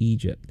ancient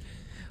Egypt.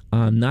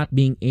 Not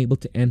being able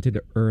to enter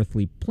the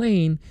earthly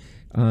plane,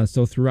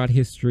 so throughout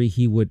history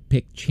he would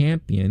pick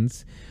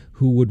champions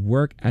who would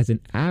work as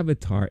an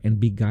avatar and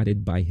be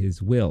guided by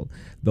his will.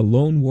 The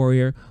lone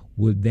warrior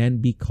would then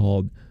be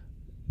called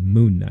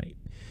Moon Knight.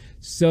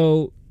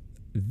 So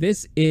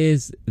this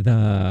is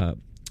the,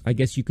 I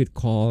guess you could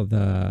call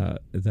the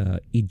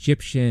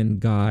Egyptian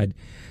god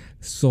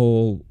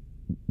soul,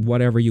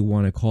 whatever you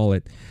want to call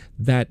it,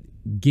 that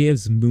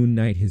gives Moon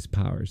Knight his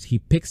powers. He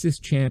picks this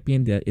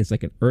champion that is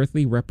like an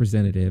earthly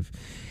representative,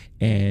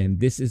 and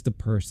this is the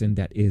person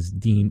that is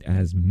deemed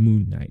as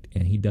Moon Knight,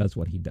 and he does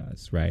what he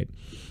does, right?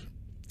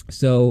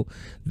 So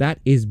that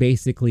is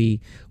basically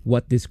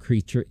what this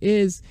creature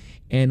is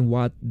and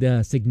what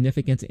the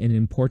significance and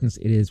importance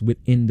it is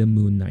within the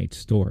Moon Knight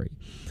story.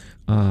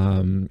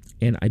 And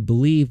I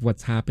believe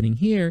what's happening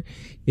here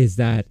is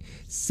that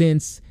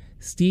since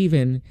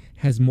Stephen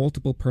has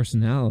multiple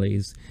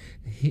personalities,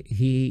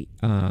 he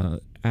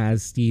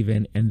as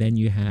Stephen, and then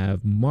you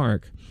have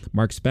Mark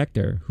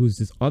Spector, who's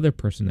this other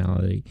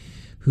personality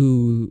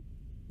who,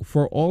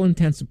 for all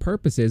intents and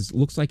purposes,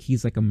 looks like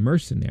he's like a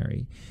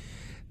mercenary.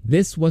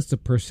 This was the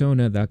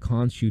persona that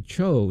Khonshu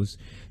chose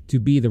to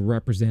be the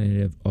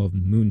representative of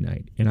Moon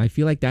Knight. And I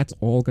feel like that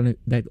all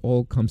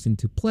comes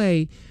into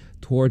play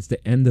towards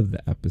the end of the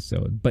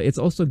episode. But it's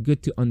also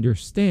good to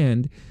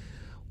understand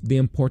the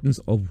importance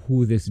of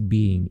who this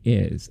being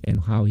is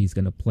and how he's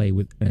going to play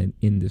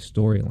in the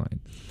storyline.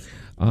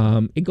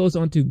 It goes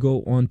on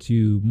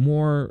to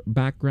more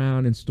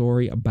background and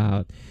story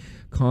about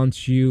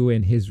Khonshu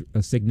and his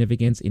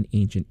significance in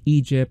ancient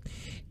Egypt,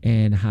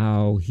 and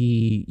how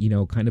he,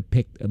 kind of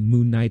picked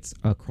Moon Knights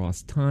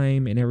across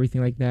time and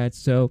everything like that.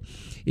 So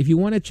if you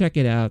want to check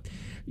it out,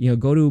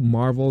 go to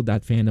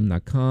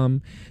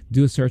marvel.fandom.com,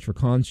 do a search for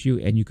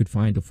Khonshu, and you could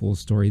find the full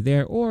story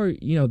there. Or,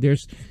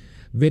 there's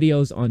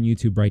videos on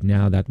YouTube right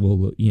now that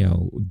will,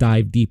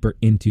 dive deeper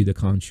into the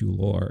Khonshu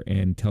lore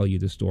and tell you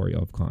the story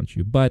of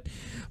Khonshu. But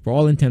for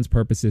all intents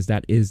purposes,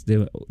 that is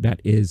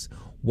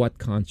what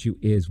Khonshu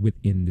is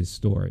within this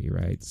story,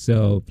 right?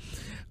 So,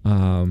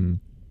 and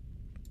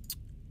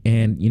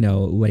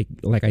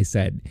like I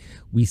said,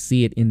 we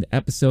see it in the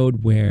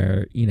episode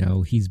where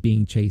he's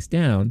being chased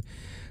down,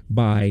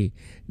 by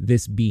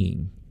this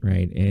being,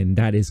 right? And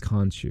that is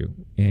Khonshu.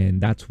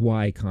 And that's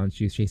why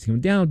Khonshu is chasing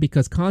him down,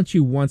 because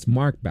Khonshu wants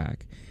Mark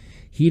back.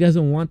 He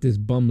doesn't want this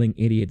bumbling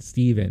idiot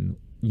Steven,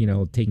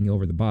 taking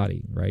over the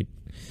body, right?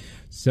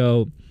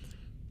 So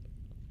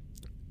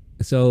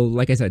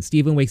like I said,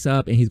 Steven wakes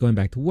up and he's going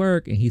back to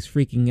work, and he's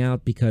freaking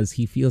out because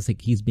he feels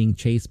like he's being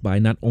chased by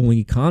not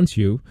only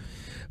Khonshu,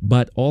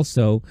 but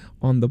also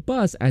on the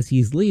bus as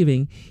he's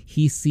leaving,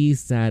 he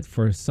sees that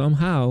for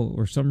somehow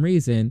or some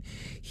reason,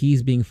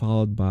 he's being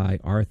followed by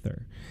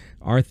Arthur.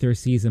 Arthur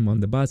sees him on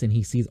the bus, and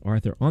he sees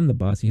Arthur on the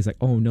bus, and he's like,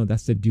 oh no,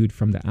 that's the dude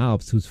from the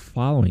Alps who's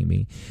following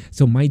me.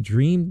 So my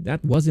dream,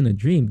 that wasn't a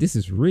dream, this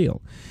is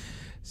real.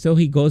 So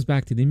he goes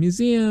back to the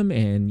museum,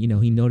 and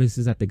he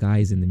notices that the guy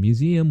is in the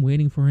museum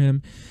waiting for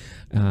him.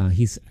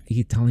 He's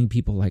telling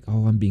people like,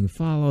 oh, I'm being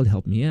followed,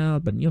 help me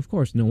out. But of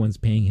course, no one's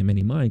paying him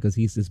any mind because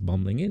he's this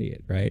bumbling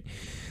idiot, right?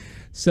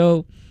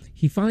 So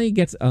he finally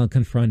gets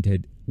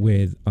confronted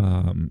with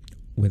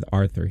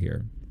Arthur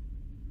here.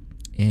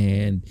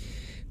 And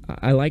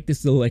I like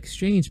this little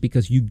exchange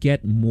because you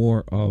get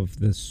more of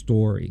the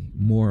story,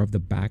 more of the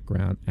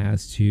background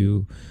as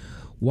to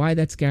why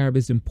that scarab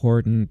is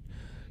important,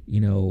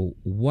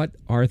 what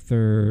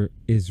Arthur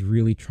is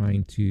really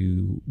trying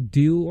to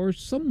do, or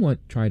somewhat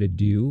try to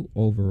do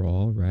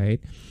overall,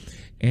 right?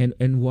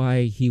 And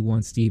why he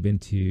wants Steven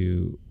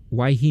to,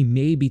 why he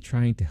may be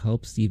trying to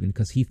help Steven,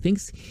 because he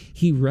thinks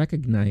he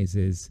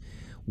recognizes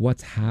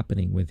what's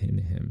happening within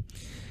him.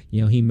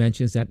 He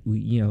mentions that,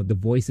 the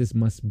voices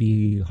must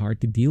be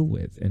hard to deal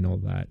with and all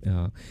that.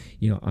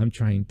 I'm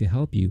trying to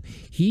help you.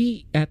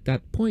 He, at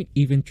that point,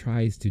 even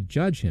tries to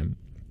judge him.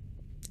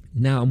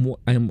 Now,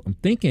 I'm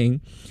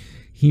thinking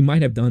he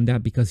might have done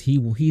that because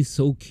he's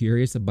so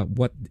curious about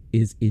what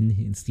is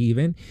in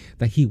Steven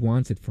that he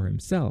wants it for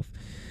himself.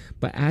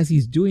 But as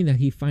he's doing that,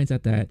 he finds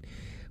out that,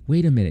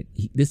 wait a minute,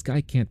 this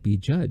guy can't be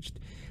judged.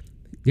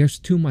 There's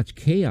too much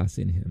chaos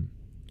in him.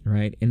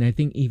 Right. And I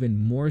think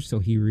even more so,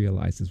 he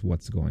realizes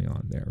what's going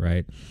on there.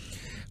 Right.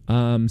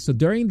 So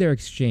during their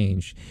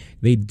exchange,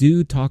 they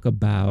do talk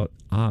about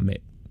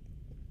Ammit,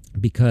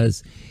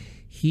 because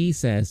he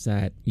says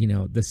that,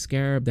 the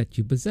scarab that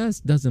you possess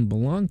doesn't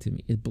belong to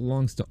me. It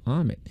belongs to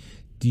Ammit.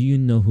 Do you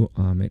know who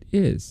Ammit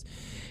is?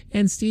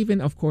 And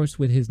Steven, of course,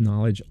 with his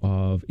knowledge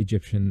of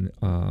Egyptian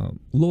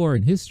lore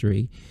and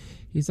history,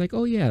 he's like,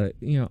 oh, yeah,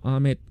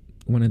 Ammit,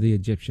 one of the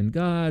Egyptian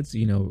gods,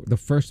 the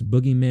first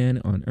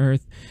boogeyman on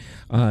earth,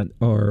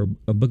 or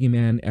a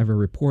boogeyman ever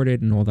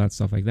reported, and all that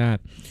stuff like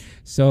that.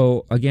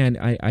 So again,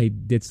 I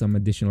did some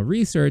additional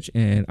research,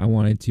 and I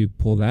wanted to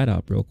pull that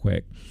up real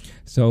quick.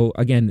 So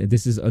again,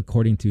 this is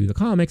according to the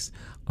comics.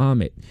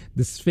 Ammit.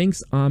 The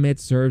Sphinx Ammit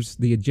serves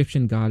the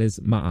Egyptian goddess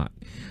Ma'at,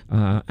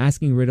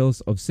 asking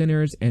riddles of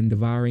sinners and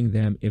devouring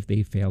them if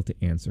they fail to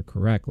answer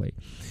correctly.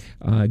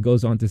 It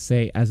goes on to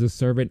say, as a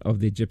servant of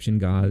the Egyptian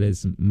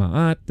goddess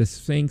Ma'at, the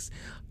Sphinx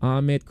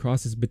Ammit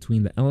crosses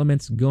between the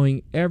elements,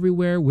 going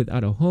everywhere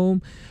without a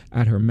home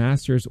at her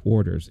master's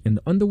orders. In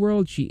the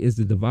underworld, she is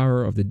the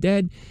devourer of the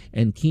dead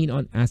and keen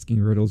on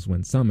asking riddles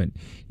when summoned.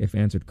 If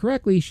answered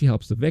correctly, she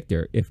helps the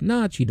victor. If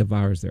not, she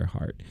devours their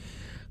heart.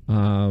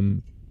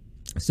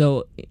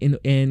 So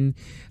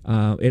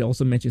it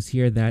also mentions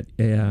here that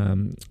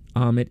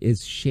Ammit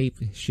is shape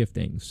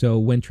shifting. So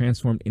when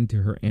transformed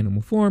into her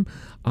animal form,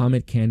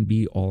 Ammit can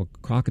be all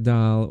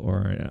crocodile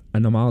or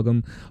an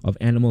amalgam of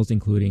animals,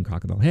 including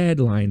crocodile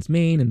head, lion's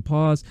mane and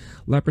paws,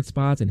 leopard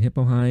spots and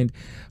hippo hind,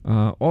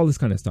 all this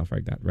kind of stuff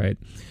like that, right?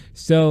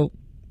 So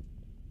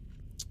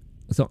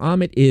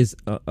Ammit is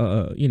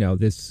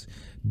this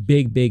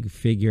big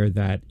figure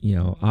that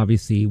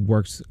obviously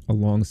works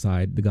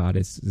alongside the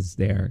goddesses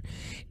there,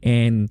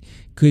 and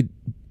could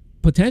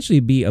potentially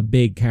be a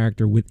big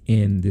character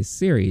within this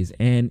series.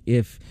 And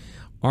if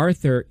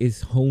Arthur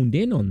is honed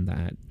in on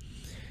that,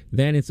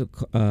 then it's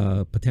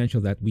a potential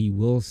that we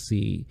will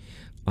see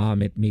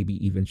Ammit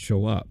maybe even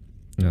show up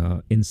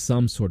in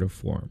some sort of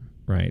form,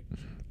 right?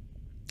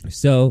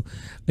 So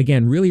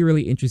again,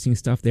 really interesting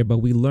stuff there, but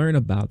we learn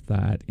about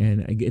that,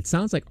 and it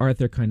sounds like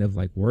Arthur kind of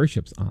like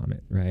worships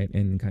Ammit, right?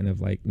 And kind of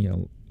like,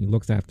 he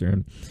looks after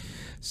him.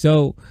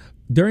 So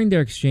during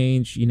their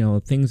exchange,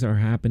 things are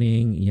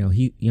happening.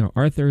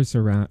 Arthur is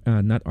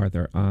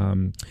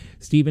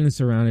Steven is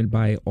surrounded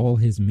by all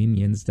his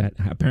minions that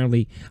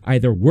apparently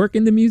either work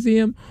in the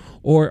museum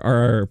or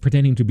are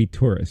pretending to be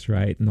tourists,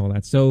 right? And all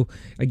that. So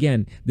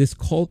again, this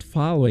cult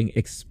following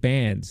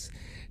expands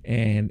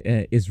and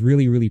is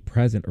really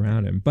present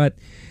around him. But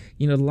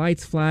the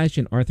lights flash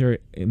and Arthur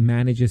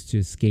manages to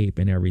escape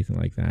and everything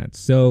like that.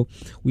 So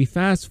we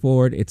fast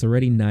forward, it's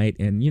already night,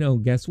 and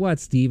guess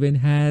what? Steven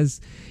has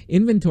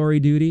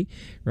inventory duty,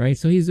 right?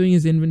 So he's doing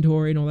his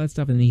inventory and all that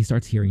stuff, and then he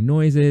starts hearing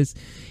noises,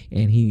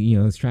 and he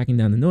is tracking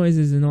down the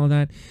noises and all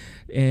that.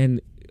 And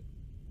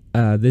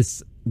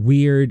this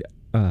weird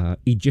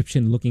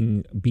Egyptian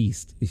looking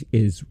beast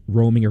is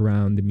roaming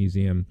around the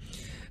museum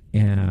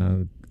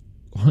and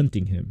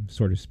hunting him,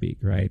 so to speak,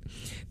 right?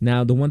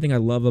 Now, the one thing I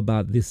love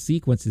about this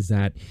sequence is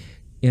that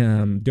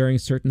during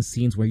certain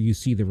scenes where you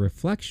see the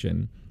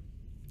reflection,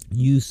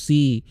 you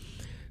see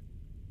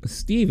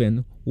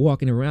Steven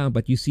walking around,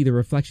 but you see the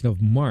reflection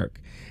of Mark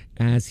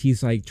as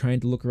he's like trying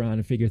to look around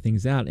and figure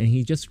things out, and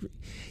he just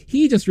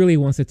really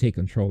wants to take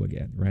control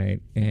again,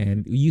 right?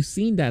 And you've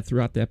seen that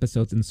throughout the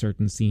episodes in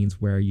certain scenes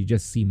where you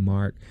just see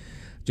Mark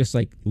just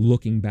like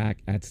looking back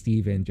at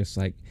Steven, just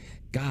like,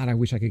 God, I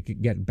wish I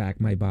could get back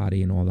my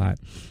body and all that.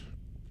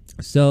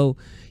 So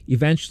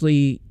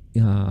eventually,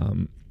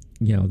 the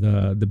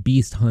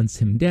beast hunts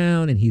him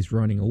down and he's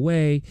running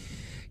away.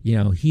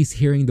 He's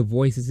hearing the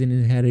voices in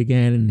his head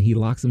again, and he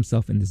locks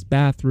himself in this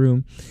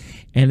bathroom.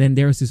 And then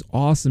there's this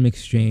awesome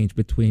exchange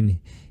between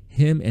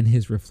him and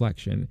his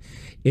reflection.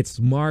 It's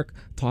Mark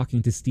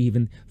talking to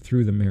Steven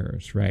through the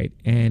mirrors, right?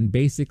 And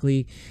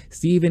basically,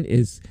 Steven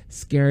is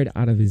scared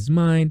out of his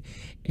mind,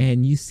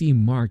 and you see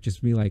Mark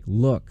just be like,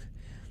 look,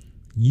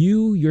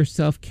 you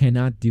yourself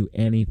cannot do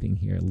anything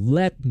here.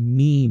 Let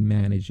me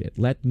manage it.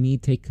 Let me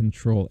take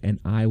control, and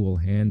I will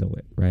handle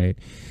it, right?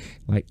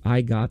 Like,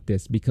 I got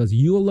this, because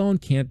you alone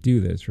can't do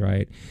this,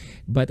 right?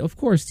 But of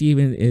course,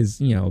 Steven is,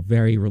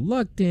 very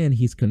reluctant.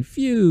 He's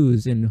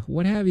confused and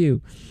what have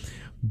you.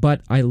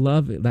 But I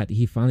love that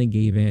he finally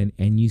gave in,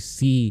 and you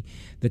see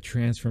the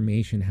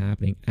transformation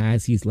happening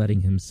as he's letting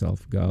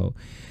himself go.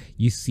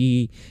 You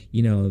see,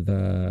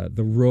 the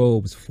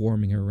robes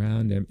forming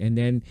around him, and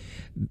then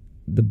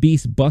the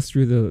beast busts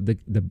through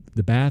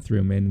the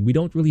bathroom, and we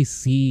don't really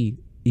see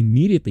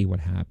immediately what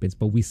happens,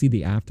 but we see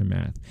the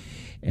aftermath.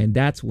 And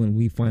that's when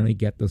we finally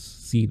get to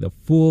see the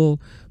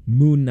full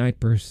Moon Knight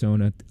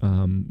persona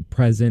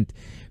present,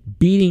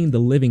 beating the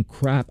living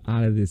crap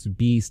out of this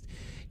beast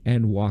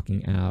and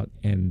walking out,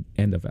 and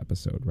end of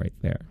episode right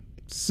there.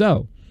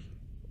 So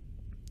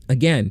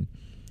again,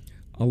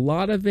 a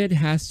lot of it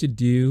has to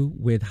do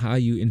with how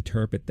you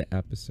interpret the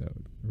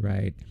episode,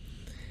 right?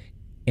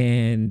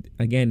 And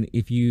again,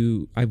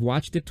 I've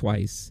watched it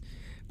twice.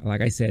 Like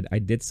I said, I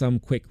did some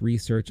quick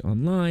research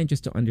online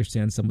just to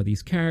understand some of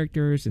these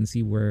characters and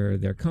see where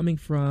they're coming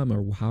from, or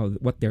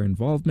what their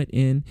involvement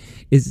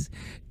is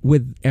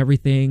with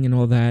everything and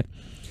all that.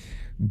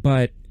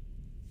 But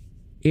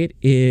it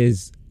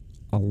is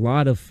a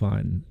lot of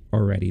fun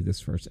already,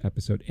 this first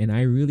episode, and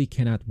I really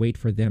cannot wait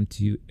for them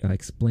to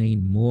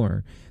explain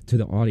more to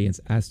the audience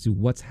as to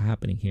what's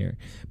happening here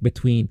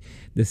between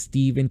the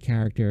Steven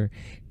character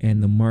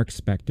and the Mark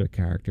Spector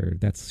character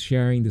that's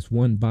sharing this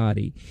one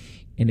body.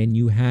 And then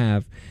you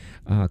have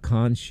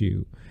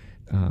Khonshu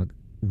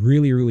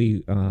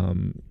really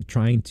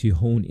trying to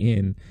hone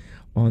in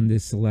on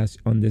this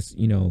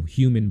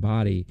human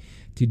body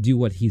to do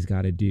what he's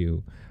got to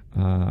do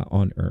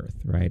on Earth,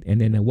 right?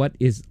 And then what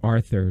is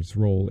Arthur's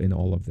role in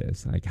all of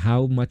this? Like,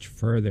 how much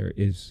further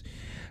is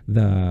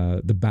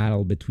the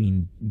battle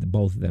between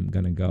both of them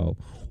gonna go?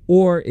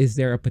 Or is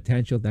there a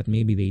potential that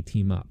maybe they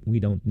team up? We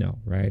don't know,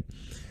 right?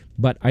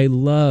 But I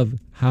love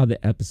how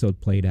the episode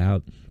played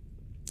out.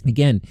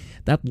 Again,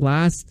 that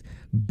last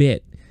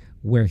bit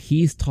where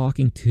he's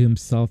talking to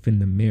himself in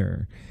the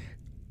mirror,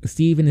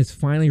 Steven is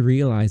finally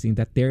realizing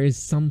that there is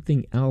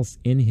something else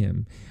in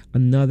him,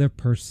 another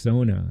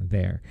persona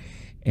there,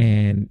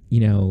 and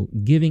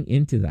giving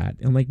into that.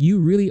 And like, you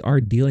really are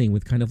dealing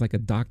with kind of like a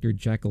Dr.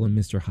 Jekyll and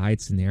Mr.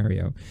 Hyde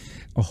scenario,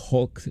 a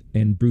Hulk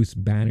and Bruce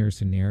Banner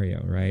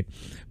scenario, right?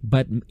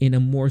 But in a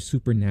more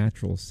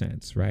supernatural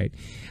sense, right?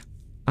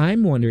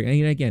 I'm wondering,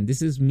 and again,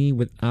 this is me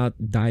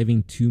without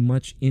diving too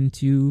much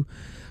into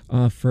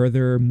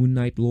further Moon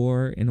Knight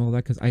lore and all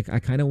that, because I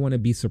kind of want to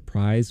be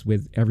surprised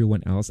with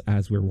everyone else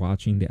as we're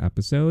watching the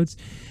episodes.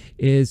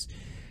 Is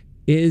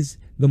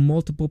the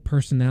multiple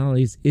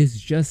personalities,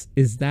 is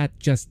that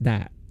just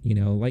that?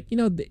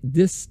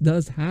 This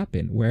does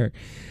happen where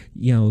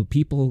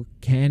people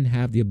can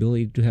have the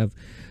ability to have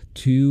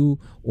two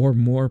or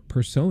more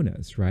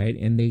personas, right?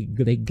 And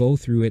they go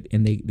through it,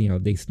 and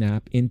they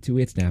snap into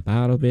it, snap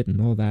out of it, and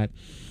all that.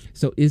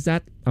 So is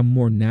that a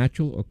more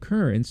natural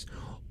occurrence,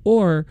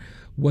 or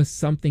was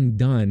something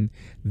done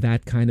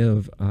that kind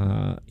of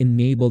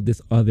enabled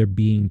this other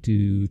being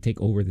to take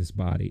over this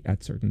body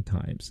at certain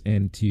times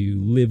and to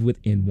live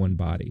within one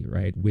body,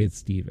 right, with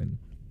Steven?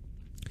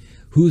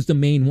 Who's the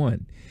main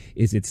one?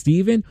 Is it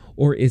Steven,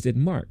 or is it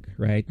Mark,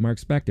 right? Mark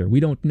Spector.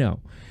 We don't know.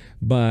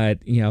 But,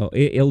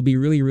 it'll be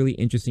really, really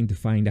interesting to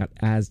find out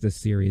as the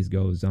series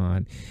goes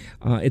on.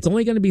 It's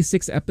only going to be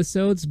 6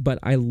 episodes, but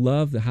I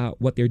love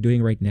what they're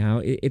doing right now.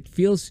 It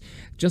feels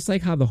just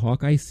like how the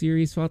Hawkeye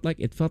series felt like.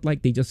 It felt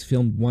like they just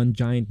filmed one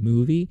giant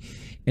movie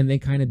and they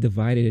kind of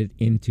divided it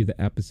into the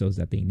episodes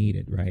that they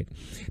needed, right?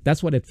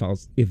 That's what it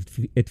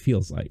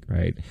feels like,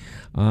 right?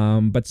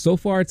 But so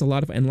far, it's a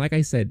lot of, and like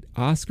I said,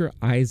 Oscar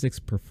Isaac's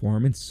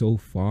performance so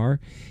far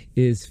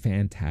is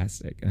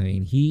fantastic. I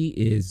mean, he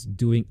is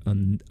doing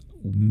an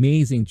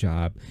amazing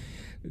job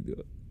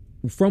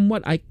from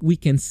what we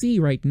can see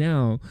right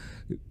now,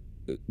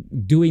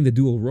 doing the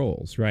dual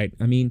roles, right?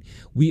 I mean,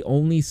 we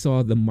only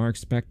saw the Mark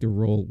Spector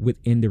role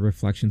within the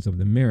reflections of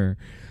the mirror.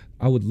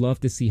 I would love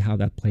to see how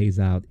that plays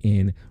out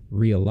in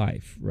real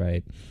life,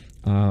 right?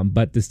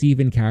 But the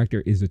Steven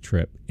character is a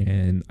trip,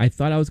 and I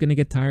thought I was gonna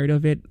get tired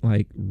of it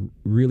like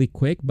really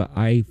quick, but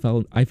I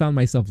found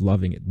myself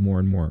loving it more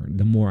and more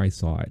the more I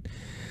saw it.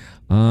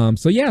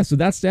 So yeah, so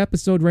that's the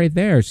episode right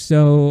there.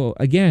 So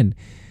again,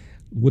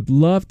 would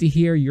love to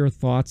hear your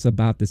thoughts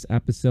about this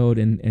episode,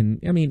 and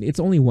I mean, it's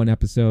only one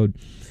episode.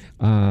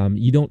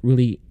 You don't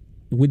really,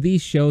 with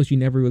these shows, you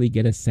never really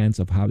get a sense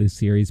of how this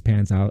series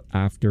pans out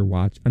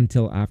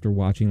until after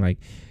watching like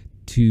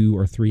 2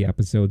 or 3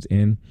 episodes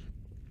in.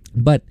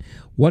 But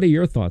what are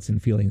your thoughts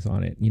and feelings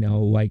on it?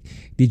 Like,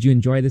 did you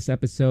enjoy this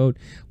episode?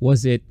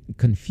 Was it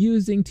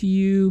confusing to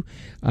you?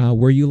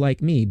 Were you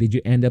like me? Did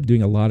you end up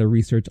doing a lot of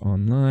research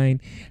online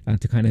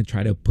to kind of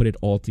try to put it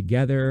all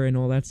together and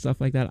all that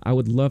stuff like that? I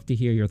would love to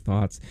hear your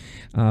thoughts.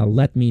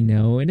 Let me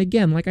know. And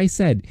again, like I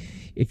said,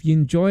 if you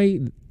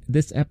enjoy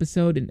this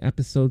episode and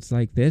episodes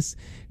like this,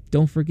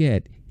 don't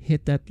forget,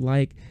 hit that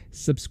like,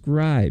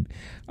 subscribe,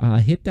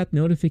 hit that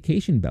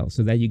notification bell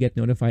so that you get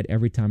notified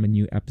every time a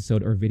new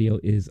episode or video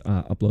is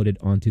uploaded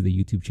onto the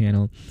YouTube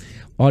channel.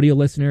 Audio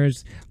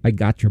listeners, I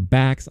got your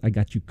backs. I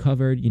got you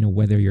covered.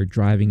 Whether you're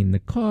driving in the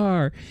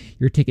car,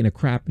 you're taking a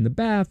crap in the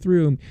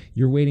bathroom,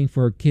 you're waiting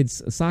for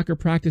kids' soccer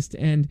practice to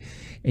end,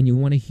 and you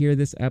want to hear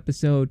this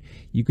episode,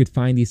 you could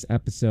find these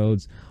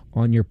episodes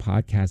on your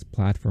podcast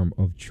platform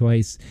of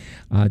choice.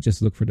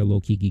 Just look for the Low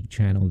Key Geek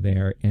channel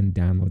there and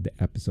download the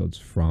episodes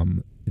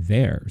from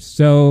there.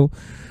 So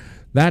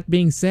that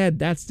being said,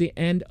 that's the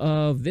end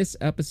of this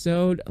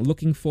episode.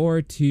 Looking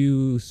forward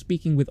to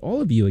speaking with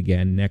all of you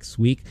again next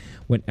week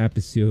when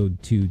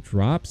episode 2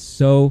 drops.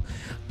 So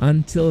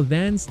until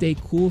then, stay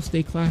cool,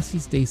 stay classy,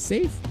 stay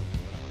safe,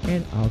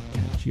 and I'll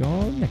catch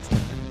y'all next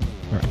time.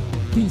 All right,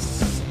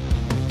 peace.